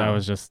relevant. No. That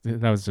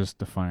was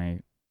just a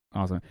funny.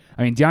 Awesome.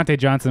 I mean, Deontay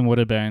Johnson would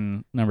have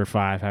been number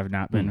 5 had it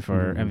not been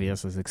for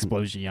MVS's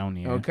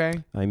explosion. Okay.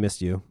 I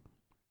missed you,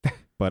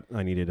 but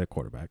I needed a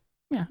quarterback.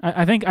 Yeah,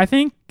 I think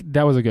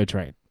that was a good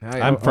trade.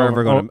 I'm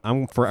forever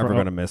for-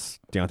 gonna miss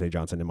Deontay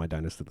Johnson in my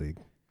dynasty league.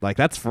 Like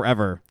that's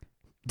forever.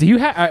 Do you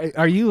have?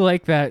 Are you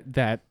like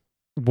that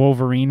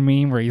Wolverine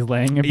meme where he's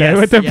laying in bed Yes,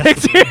 with the yes.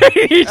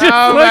 picture? He just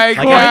Oh looks my like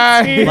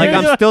God. teen. Like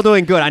I'm still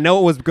doing good. I know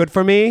it was good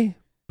for me,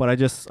 but I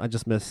just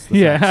missed. The sex.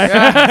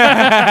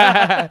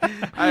 Yeah.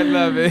 I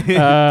love it.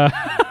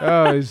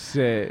 Oh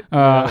shit.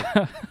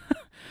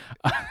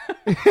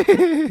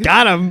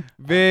 Got him.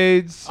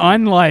 Bitch.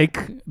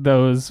 Unlike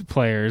those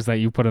players that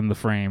you put in the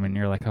frame and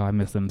you're like, oh, I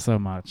miss them so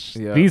much.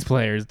 Yeah. These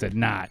players did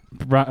not.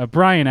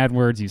 Brian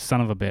Edwards, you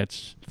son of a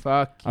bitch.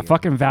 Fuck you. I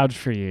fucking vouched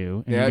for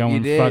you. And Yep, you're you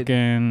going did.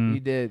 fucking. You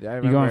did. I You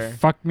remember. going to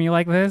fuck me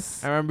like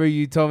this? I remember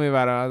you told me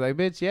about it. I was like,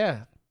 bitch,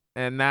 yeah.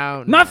 And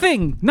now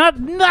Nothing.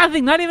 Nothing.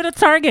 Not even a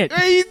target.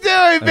 What are you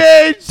doing,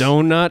 bitch?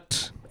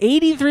 Donut.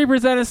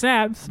 83% of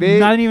snaps. Bitch.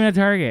 Not even a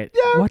target.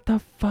 Yeah. What the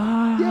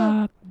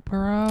fuck,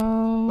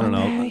 bro? I don't know.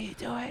 How you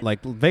doing?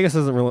 Like Vegas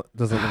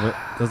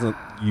doesn't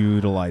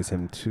utilize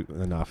him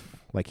enough.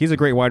 Like he's a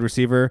great wide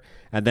receiver,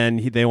 and then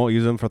they won't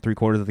use him for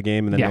 3/4 of the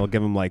game, and then Yeah. they'll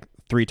give him like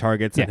 3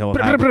 targets, Yeah. and he'll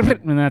have,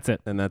 And that's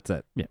it. and that's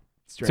it.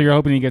 So you're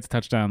hoping he gets a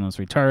touchdown on those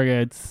 3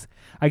 targets.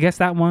 I guess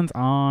that one's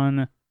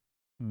on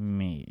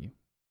me.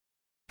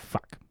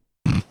 Fuck.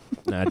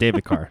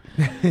 David Carr.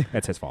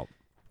 That's his fault.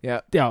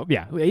 Yeah. Yeah,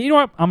 yeah. You know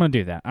what? I'm gonna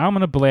do that. I'm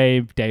gonna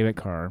blame David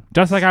Carr,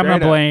 just like I'm Straight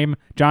gonna up. blame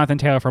Jonathan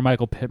Taylor for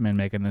Michael Pittman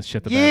making this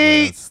shit the bad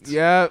Yeet. list.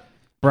 Yep.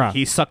 Bruh.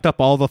 He sucked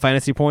up all the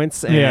fantasy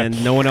points, and Yeah.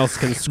 no one else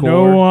can No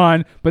score.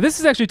 one. But this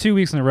is actually 2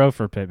 weeks in a row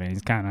for Pittman.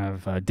 He's kind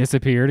of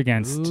disappeared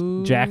against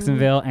Ooh.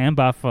 Jacksonville and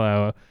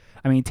Buffalo.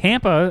 I mean,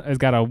 Tampa has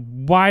got a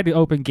wide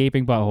open,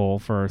 gaping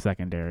butthole for a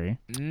secondary.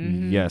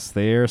 Mhm. Yes,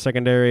 their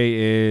secondary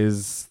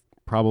is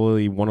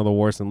probably one of the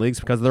worst in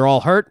leagues because they're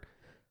all hurt.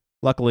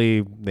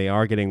 Luckily, they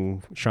are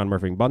getting Sean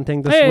Murphy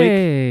Bunting this week,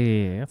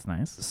 Hey, that's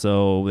nice.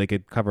 so they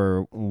could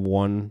cover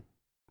one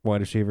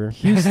wide receiver.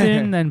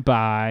 Houston, then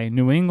bye.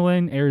 New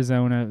England,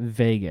 Arizona,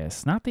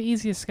 Vegas. Not the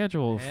easiest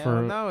schedule Hell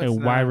for no, a it's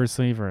wide not.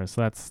 receiver.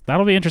 So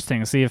that'll be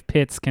interesting to see if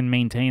Pitts can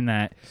maintain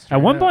that. Straight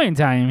At one up. point in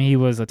time, he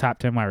was a top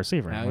 10 wide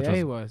receiver, Hell which yeah,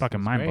 he was was. fucking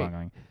He was great.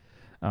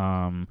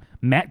 mind-boggling.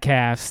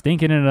 Metcalf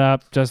stinking it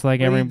up, just like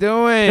What are every. you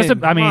doing? Just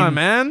a- I Come on, mean-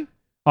 man.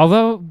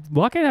 Although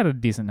Luckett had a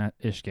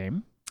decent-ish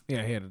game.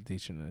 Yeah, he had a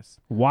decentness.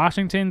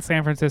 Washington,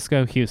 San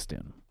Francisco,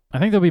 Houston. I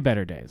think there'll be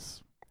better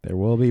days. There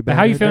will be. But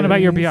how you feeling about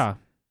your days. PR?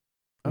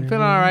 I'm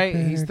feeling all right.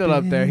 He's still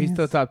up there. He's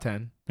still top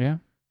 10. Yeah.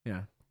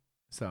 Yeah.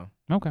 So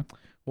Okay.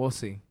 we'll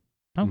see.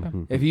 Okay.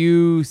 Mhm. If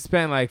you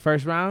spent like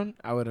first round,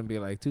 I wouldn't be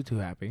like too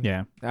happy.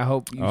 Yeah. I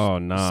hope you Oh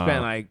no!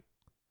 spent like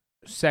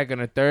second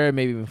or third,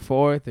 maybe even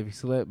fourth if you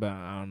slip, but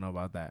I don't know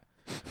about that.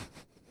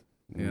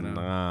 You know.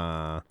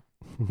 Nah.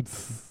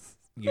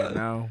 You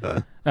know.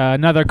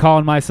 Another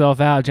calling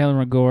myself out.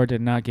 Jalen McGore did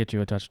not get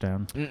you a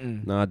touchdown.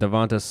 Mm-mm. Nah,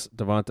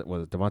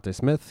 Devonta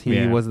Smith. He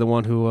Yeah. was the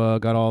one who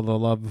got all the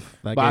love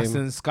that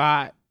Boston game.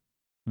 Scott.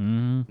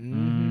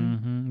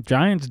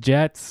 Giants,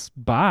 Jets,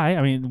 bye.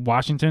 I mean,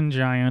 Washington,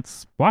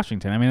 Giants,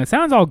 Washington. I mean, it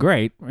sounds all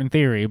great in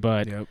theory,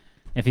 but Yep.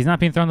 if he's not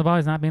being thrown the ball,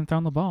 he's not being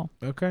thrown the ball.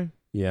 Okay.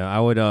 Yeah, I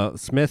would.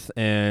 Smith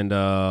and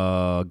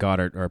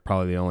Goddard are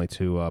probably the only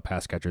 2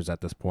 pass catchers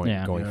at this point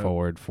Yeah. going Yep.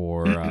 forward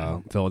for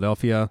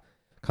Philadelphia,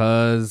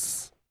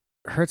 because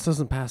Hurts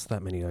doesn't pass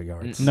that many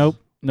yards. Nope.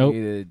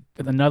 Either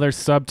Another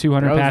sub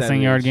 200 Throws that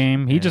passing yard bitch.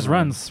 game. He Yeah, just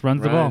run.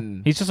 runs the ball.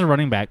 Run. He's just a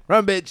running back.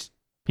 run, bitch.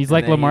 He's And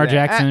like then Lamar he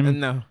like, Jackson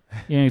no.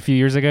 a few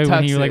years ago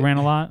when he Tucks like it. ran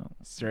a lot.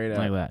 Straight up.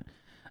 Like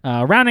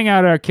that. Rounding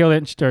out our kill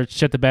it or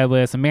shit the bed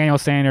list, Emmanuel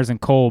Sanders and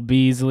Cole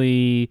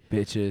Beasley.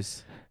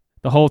 Bitches.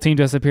 The whole team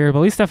disappeared, but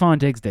at least Stephon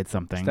Diggs did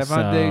something.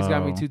 Stephon Diggs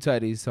got me so- 2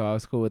 tutties, so I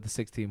was cool with the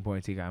 16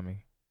 points he got me.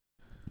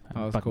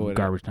 I was fucking cool with it.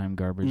 garbage time,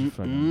 garbage.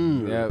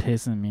 Fucking Yep.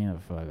 pissing me the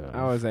fuck off.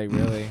 I was like,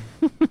 really?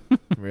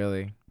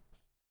 Really?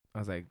 I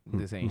was like,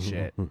 this ain't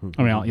shit.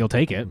 I mean, you'll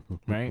take it,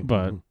 Right?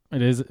 but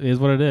it is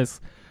what it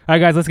is. All right,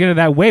 guys, let's get into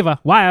that waiver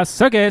wire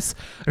circus.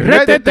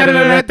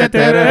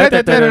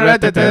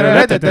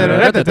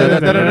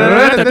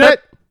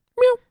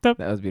 That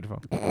was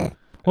beautiful.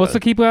 Well, let's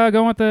keep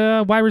going with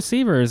the wide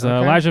receivers.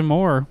 Okay. Elijah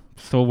Moore,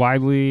 still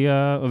widely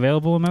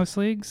available in most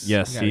leagues.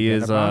 Yes, Gotta he get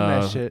is. up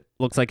on that shit.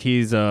 Looks like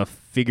he's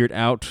figured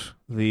out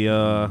the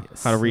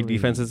how to read silly.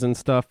 defenses and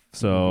stuff.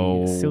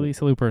 So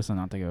silly person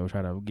not to go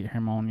try to get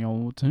him on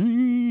your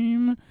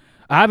team.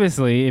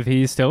 Obviously, if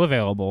he's still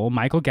available,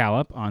 Michael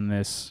Gallup on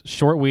this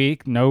short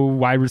week, no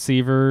wide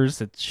receivers.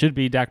 It should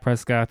be Dak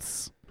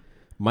Prescott's.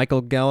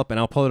 Michael Gallup, and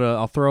I'll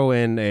throw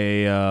in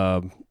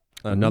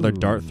another Ooh.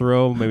 dart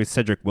throw. Maybe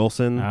Cedric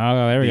Wilson.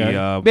 Oh, there we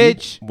go.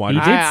 Bitch. wide He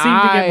did seem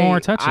to get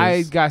more touches.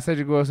 I got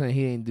Cedric Wilson.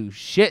 He didn't do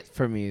shit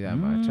for me that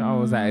much. I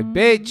was like,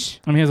 bitch.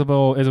 I mean,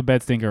 he's a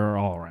bed stinker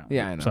all around.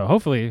 Yeah, I know. So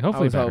hopefully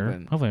was better.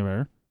 hoping. Hopefully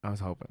better. I was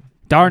hoping.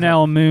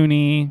 Darnell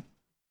Mooney.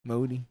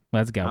 Moody.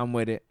 Let's go. I'm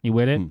with it. You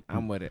with it?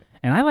 I'm with it.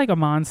 And I like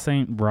Amon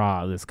St.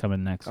 Bra that's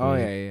coming next Oh, week.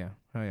 yeah.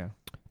 Oh, yeah.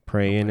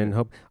 Praying and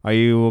hope. Are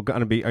you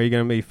gonna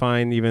be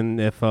fine even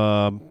if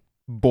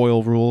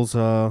Boyle rules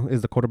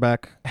is the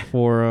quarterback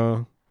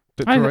for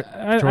Detroit?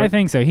 I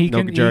think so. He No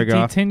can. Jared He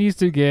Goff. continues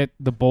to get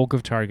the bulk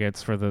of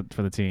targets for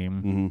the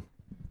team, Mhm.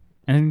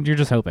 and you're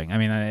just hoping. I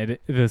mean,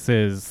 this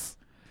is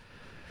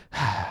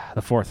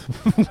the fourth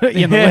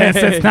in the list.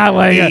 It's not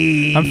like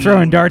I'm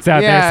throwing darts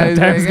out Yeah, there. it's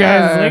Sometimes like,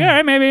 guys, it's yeah. like, all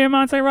right, maybe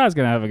Amon St. Bra's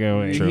gonna have a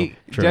go. week.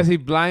 True. Jesse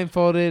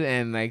blindfolded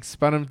and like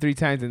spun him 3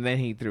 times and then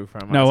he threw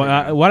from. No,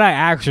 what I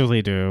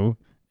actually do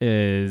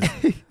is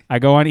I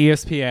go on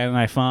ESPN and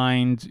I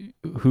find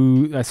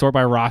who I sort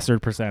by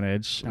rostered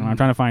percentage, and I'm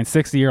trying to find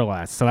 60 or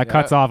less. So that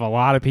cuts off a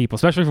lot of people,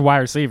 especially for wide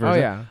receivers. Oh,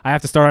 yeah. I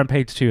have to start on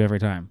page 2 every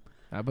time.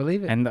 I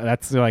believe it. And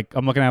that's like,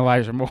 I'm looking at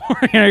Elijah Moore.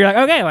 You're like,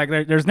 okay, like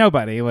there's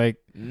nobody. Like,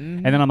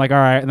 and then I'm like, all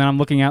right. And then I'm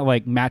looking at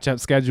like matchup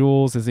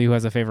schedules to see who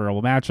has a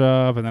favorable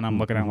matchup. And then I'm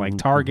looking at like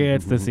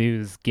targets to see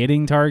who's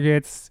getting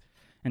targets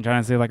and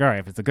trying to say like, all right,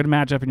 if it's a good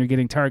matchup and you're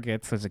getting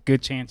targets, there's a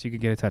good chance you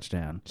could get a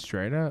touchdown.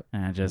 Straight up.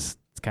 And I just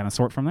kind of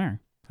sort from there.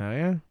 Oh,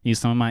 yeah. Use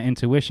some of my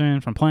intuition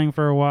from playing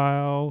for a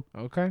while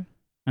Okay.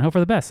 and hope for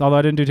the best. Although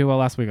I didn't do too well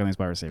last week on these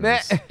wide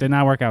receivers. Did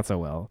not work out so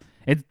well.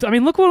 I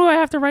mean, look what do I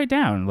have to write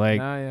down. Like,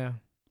 Yeah.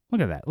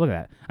 look at that. Look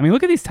at that. I mean,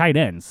 look at these tight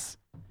ends.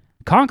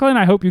 Conklin,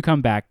 I hope you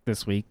come back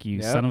this week,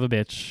 you son of a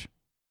bitch.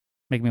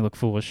 Make me look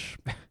foolish.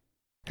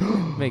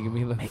 Making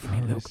me look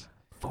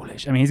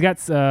foolish. I mean, he's got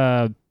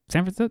San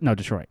Francisco? No,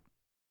 Detroit.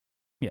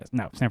 Yes,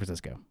 no, San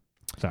Francisco.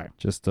 Sorry.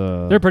 Just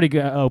They're pretty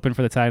good open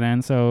for the tight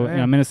end. So,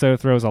 Yeah. Minnesota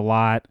throws a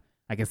lot.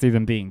 I can see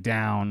them being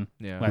down.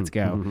 Yeah. Let's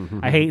go.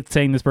 I hate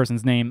saying this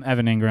person's name,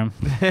 Evan Ingram.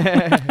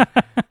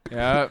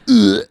 Yep.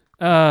 I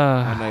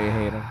I know you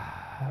hate him.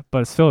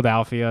 But it's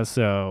Philadelphia,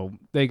 so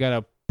they got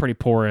a pretty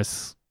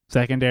porous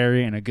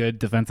secondary and a good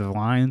defensive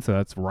line, so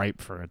that's ripe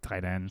for a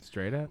tight end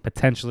Straight up.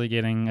 potentially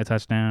getting a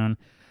touchdown.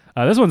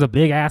 This one's a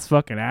big ass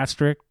fucking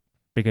asterisk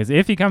because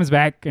if he comes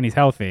back and he's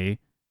healthy,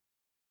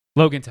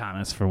 Logan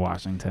Thomas for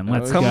Washington.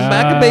 Let's Come go.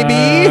 back,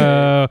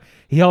 baby.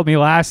 He helped me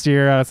last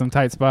year out of some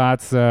tight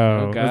spots,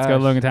 so let's go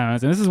gosh. Logan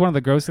Thomas. And this is one of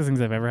the grossest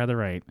things I've ever had to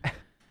write.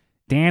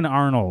 Dan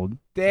Arnold.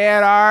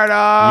 Dan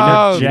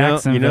Arnold.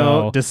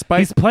 Jacksonville. Despite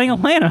He's playing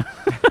Atlanta.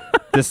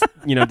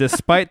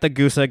 despite the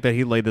goose egg that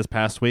he laid this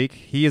past week,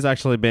 he has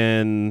actually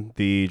been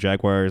the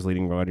Jaguars'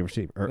 leading wide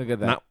receiver. Look at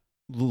that. Not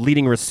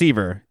leading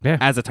receiver Yeah.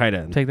 as a tight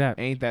end. Take that.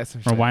 Ain't that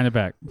some shit? Rewind it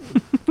back.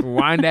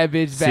 Wind that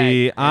bitch back.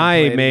 See, and I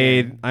play it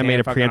made again. a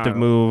Dan fucking preemptive Arnold.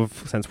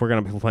 move since we're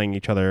gonna be playing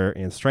each other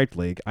in Striped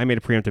League. I made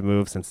a preemptive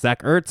move since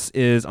Zach Ertz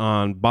is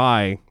on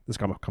bye this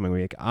coming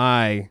week.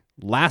 I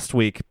last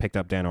week picked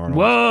up Dan Arnold.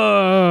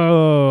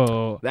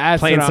 Whoa. That's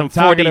Playing what some I'm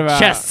talking 40 about.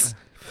 chess.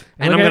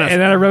 And And, I'm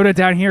and then I wrote it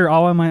down here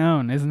all on my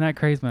own. Isn't that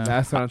crazy, man?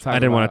 That's what I'm talking I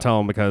didn't about. want to tell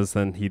him because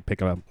then he'd pick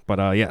him up.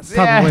 But yes,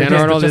 Yeah. Dan Just-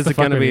 Arnold just is to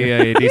fuck going to with be you.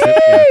 a decent,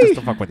 just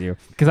to fuck with you.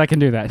 Because I can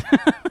do that.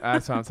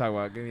 That's what I'm talking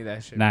about. Give me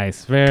that shit.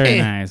 Nice. Very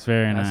nice.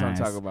 Very That's nice. what I'm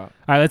talking about.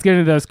 All right, let's get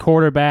into those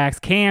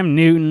quarterbacks. Cam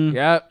Newton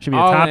Yep. should be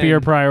the All top of in.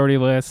 your priority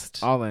list.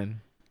 All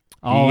in.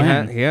 All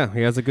in. He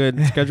has a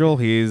good schedule.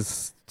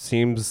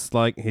 Seems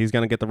like he's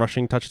going to get the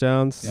rushing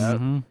touchdowns.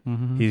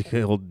 Yep.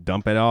 He'll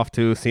dump it off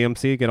to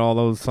CMC, get all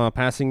those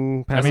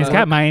passing. I mean, he's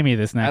got Miami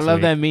this I next love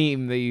week. that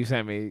meme that you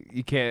sent me.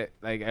 You can't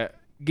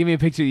give me a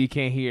picture you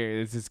can't hear.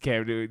 It's just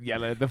Cam dude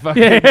yelling at the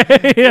fucking. Yeah.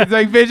 It's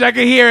like, bitch, I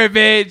can hear it,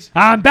 bitch.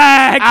 I'm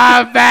back.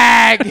 I'm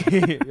back.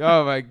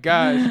 Oh my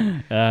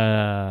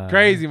gosh,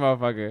 crazy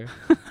motherfucker,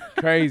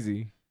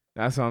 crazy.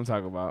 That's what I'm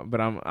talking about.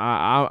 But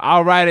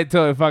I'll ride it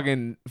till it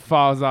fucking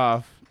falls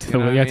off. You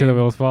know what I Till the mean?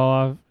 wheels fall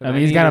off. But I mean,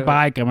 I he's got a need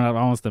bye coming up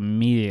almost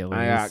immediately.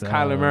 I got so.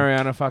 Kyler Murray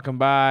on a fucking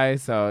bye.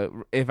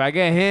 So if I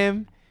get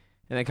him,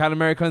 and then Kyler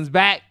Murray comes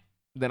back,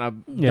 then I'll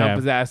dump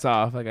his ass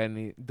off. Like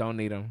don't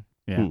need him.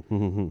 Yeah.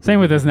 Same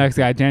with this next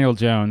guy, Daniel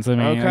Jones. I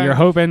mean, Okay. you're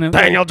hoping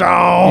Daniel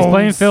Jones. he's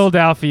playing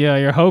Philadelphia.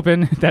 You're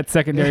hoping that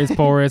secondary is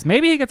porous.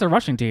 Maybe he gets a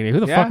rushing TD.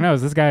 Who the Yeah. fuck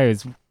knows? This guy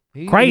is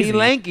He Crazy.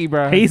 lanky,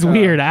 bro. he's So,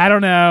 weird. I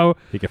don't know.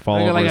 He could fall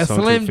Looking over like a his own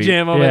 2 Slim feet.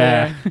 Jim over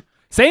there.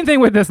 Same thing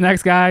with this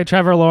next guy,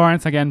 Trevor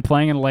Lawrence. Again,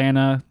 playing in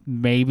Atlanta.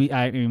 Maybe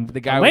I mean, The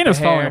guy with Atlanta's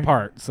the falling hair.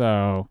 apart.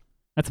 So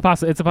it's a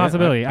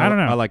possibility. I don't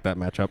know. I like that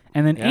matchup.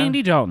 And then Yeah.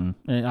 Andy Dalton.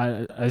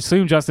 I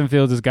assume Justin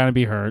Fields is gonna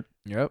be hurt,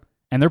 Yep.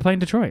 and they're playing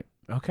Detroit.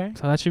 Okay.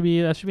 So that should be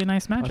a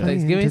nice On matchup.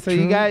 Thanksgiving, so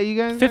you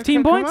guys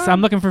 15 come points. on.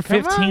 I'm looking for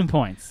Come 15 on.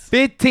 points.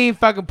 15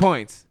 fucking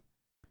points.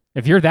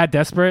 If you're that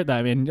desperate,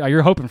 I mean,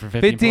 you're hoping for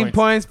 15 15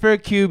 points for a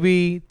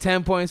QB,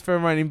 10 points for a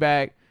running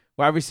back.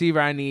 Wide receiver,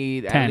 I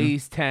need 10. at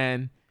least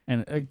 10.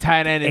 And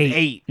Tight end is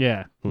 8.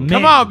 Yeah.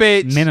 Come on,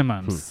 bitch.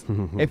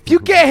 Minimums. If you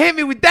can't hit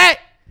me with that,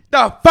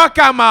 the fuck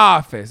out my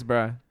office,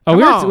 bro. Oh,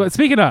 Come on.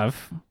 speaking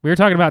of, we were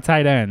talking about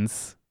tight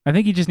ends. I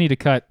think you just need to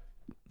cut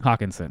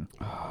Hawkinson.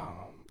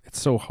 It's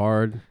so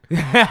hard.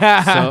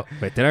 So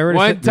wait, did I already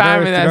One say,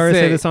 time did and I already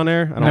that's say it. this on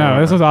air? I don't No,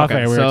 remember. this was off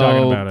Okay, air. We were so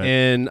talking about it.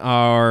 in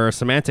our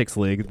semantics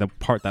league, the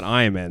part that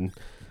I am in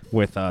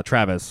with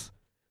Travis,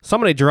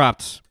 somebody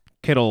dropped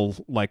Kittle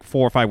like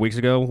 4 or 5 weeks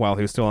ago while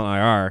he was still on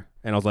IR,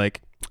 and I was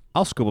like,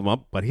 I'll scoop him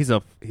up, but he's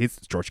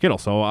George Kittle,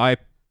 so I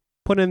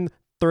put in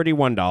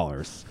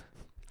 $31.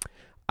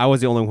 I was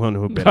the only one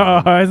who bid on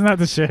him. Oh, isn't that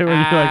the shit? Where you're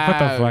like, what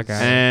the fuck?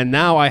 Ouch. And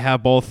now I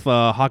have both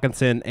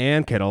Hawkinson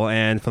and Kittle,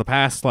 and for the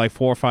past like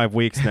 4 or 5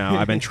 weeks now,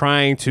 I've been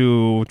trying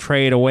to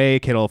trade away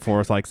Kittle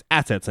for like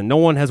assets, and no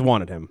one has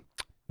wanted him.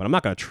 But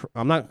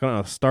I'm not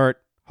gonna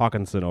start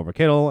Hawkinson over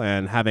Kittle,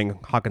 and having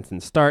Hawkinson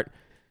start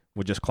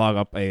would just clog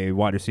up a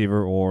wide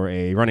receiver or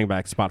a running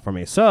back spot for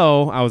me.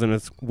 So I was in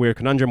this weird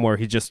conundrum where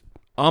he's just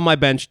on my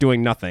bench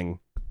doing nothing.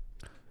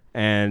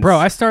 And Bro,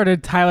 I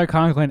started Tyler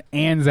Conklin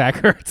and Zach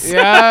Ertz.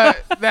 Yeah,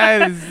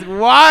 that is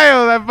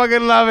wild. I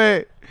fucking love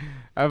it.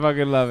 I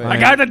fucking love it. I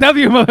got the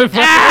W, motherfucker.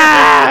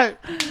 Ah!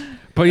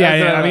 But yeah, That's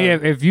yeah, what I I mean,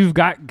 love. if you've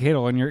got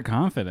Kittle and you're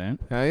confident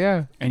Hell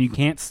yeah. and you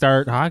can't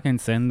start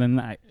Hawkinson, then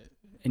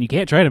and you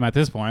can't trade him at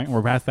this point.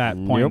 We're past that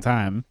point in Nope.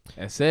 time.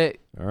 That's it.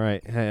 All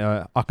right.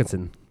 Hey,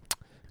 Hawkinson,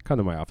 come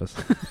to my office.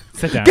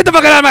 Sit down. Get the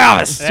fuck out of my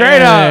office.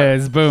 Straight up. There it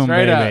is. Boom,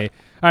 Straight baby.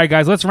 All right,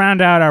 guys, let's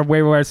round out our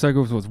waiver wire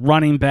circles with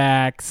running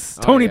backs.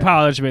 Oh, Tony yeah.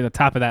 Pollard should be at the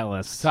top of that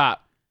list. Top.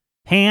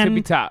 Should be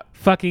Hand top.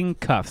 fucking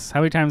cuffs.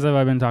 How many times have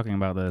I been talking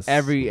about this?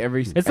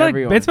 It's like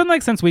everyone. it's been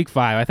like since week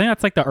 5. I think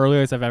that's like the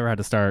earliest I've ever had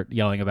to start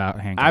yelling about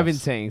handcuffs. I've been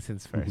saying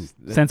since first.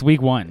 since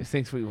week 1.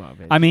 Since we want,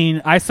 bitch. I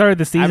mean, I started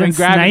the I've season been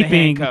grabbing the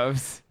sniping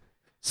handcuffs.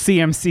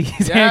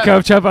 CMC's Yeah.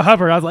 handcuff Chuba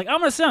Hubbard. I was like, I'm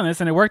gonna sell this,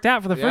 and it worked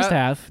out for the first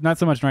Yeah. half. Not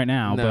so much right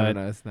now, but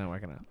No, it's not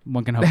working out.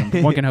 one can hope.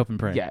 One can hope and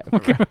pray. Yeah,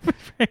 One can hope and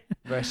pray.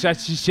 But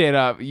shut your shit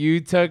up.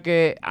 You took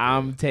it.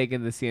 I'm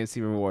taking the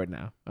CMC reward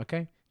now.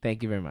 Okay.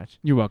 Thank you very much.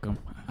 You're welcome.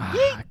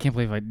 I can't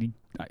believe I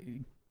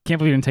can't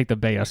believe you didn't take the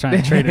bait. I was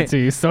trying to trade it to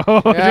you. So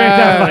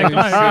got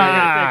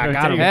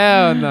him.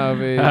 Hell no,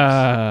 bitch.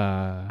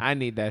 Uh, I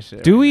need that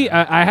shit. do right we?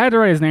 now. I had to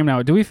write his name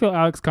now. Do we feel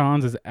Alex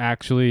Collins is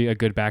actually a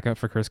good backup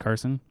for Chris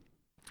Carson?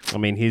 I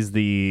mean, he's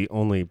the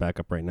only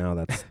backup right now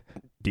that's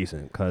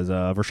decent because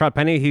Rashad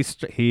Penny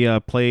he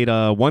played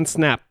 1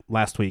 snap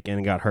last week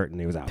and got hurt and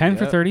he was out. 10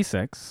 for Yep.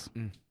 36.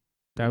 Mm.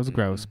 That was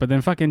gross. But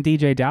then fucking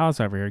DJ Dallas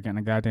over here getting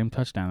a goddamn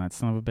touchdown. That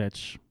son of a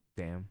bitch.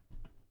 Damn.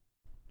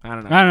 I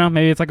don't know. I don't know.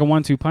 Maybe it's like a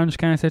 1-2 punch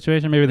kind of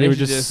situation. Maybe they were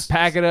should just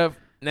pack it up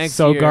next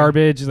so year.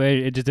 garbage.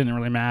 It just didn't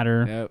really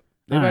matter. Yep.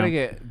 They I don't better know.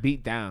 get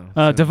beat down.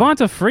 soon.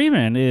 Devonta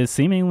Freeman is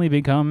seemingly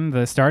become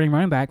the starting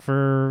running back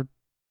for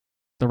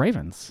the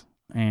Ravens.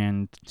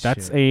 And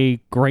that's Shit.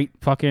 a great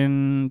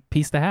fucking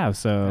piece to have.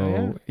 So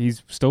Oh,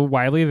 he's still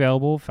widely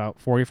available, about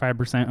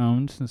 45%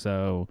 owned.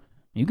 So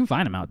you can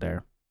find him out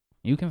there.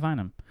 You can find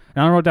him.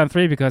 And I wrote down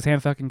 3 because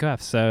hand fucking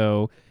cuffs.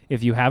 So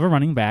if you have a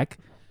running back,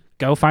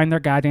 go find their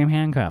goddamn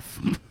handcuff.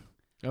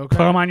 Okay.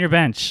 Put them on your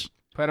bench.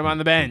 Put him on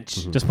the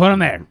bench. Just put them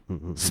there.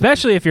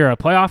 Especially if you're a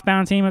playoff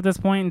bound team at this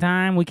point in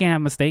time. We can't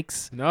have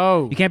mistakes.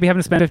 No. You can't be having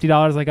to spend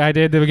 $50 like I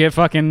did to get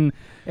fucking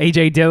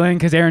AJ Dillon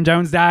because Aaron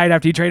Jones died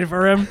after you traded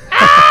for him.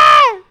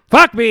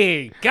 Fuck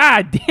me.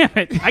 God damn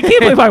it. I can't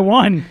believe I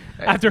won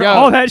after Yo,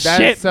 all that that's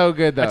shit. so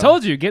good though. I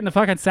told you, getting the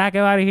fucking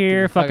Sacco out of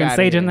here, the fuck fucking outta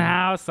Sage in here. the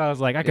house. I was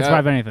like, I can Yep.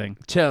 survive anything.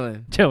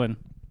 Chilling. Chilling.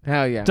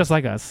 Hell yeah. Just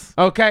like us.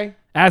 okay.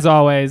 As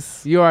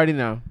always, You already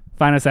know.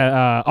 find us at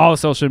all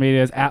social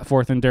medias at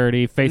 4th and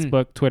Dirty,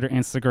 Facebook, Twitter,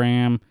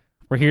 Instagram.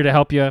 We're here to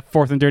help you.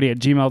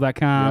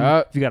 4thanddirty@gmail.com.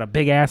 Yep. If you got a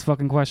big ass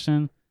fucking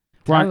question,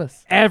 we're Tell on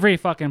us. every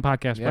fucking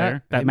podcast Yeah,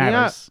 player that hit me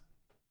matters.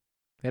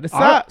 Hit us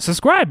All right, up.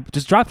 subscribe.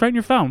 Just drops right in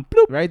your phone.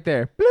 Bloop. Right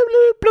there. Bloop,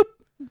 bloop,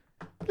 bloop.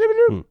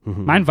 Bloop, bloop.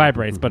 Mine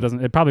vibrates, but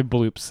doesn't. It probably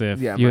bloops if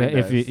Yeah, you mine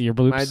if does. your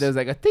bloops. Mine does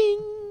like a ding.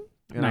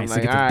 And Nice. I'm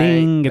It like, gets a all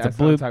ding, right, gets a that's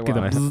what I'm bloop, talking gets a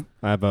about. bzz.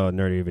 I have a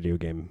nerdy video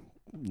game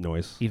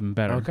noise. Even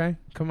better. Okay.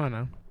 Come on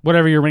now.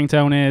 Whatever your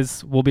ringtone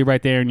is, we'll be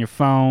right there in your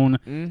phone.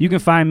 You can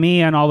find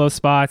me on all those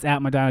spots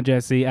at Madonna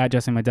Jesse, at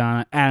Jesse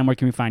Madonna. Adam, where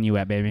can we find you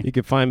at, baby? You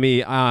can find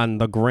me on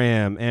the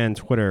gram and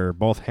Twitter,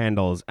 both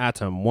handles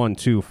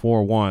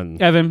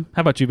Atom1241. Evan, how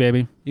about you,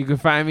 baby? You can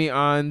find me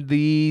on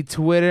the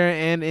Twitter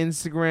and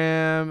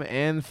Instagram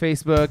and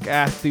Facebook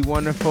at the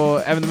wonderful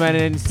Evan the Man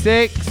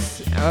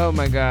 96. Oh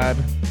my God.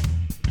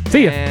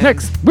 See you And-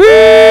 next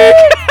week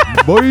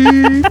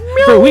Bye.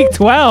 for week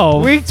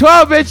 12. Week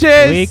 12,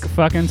 bitches. Week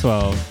fucking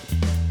 12.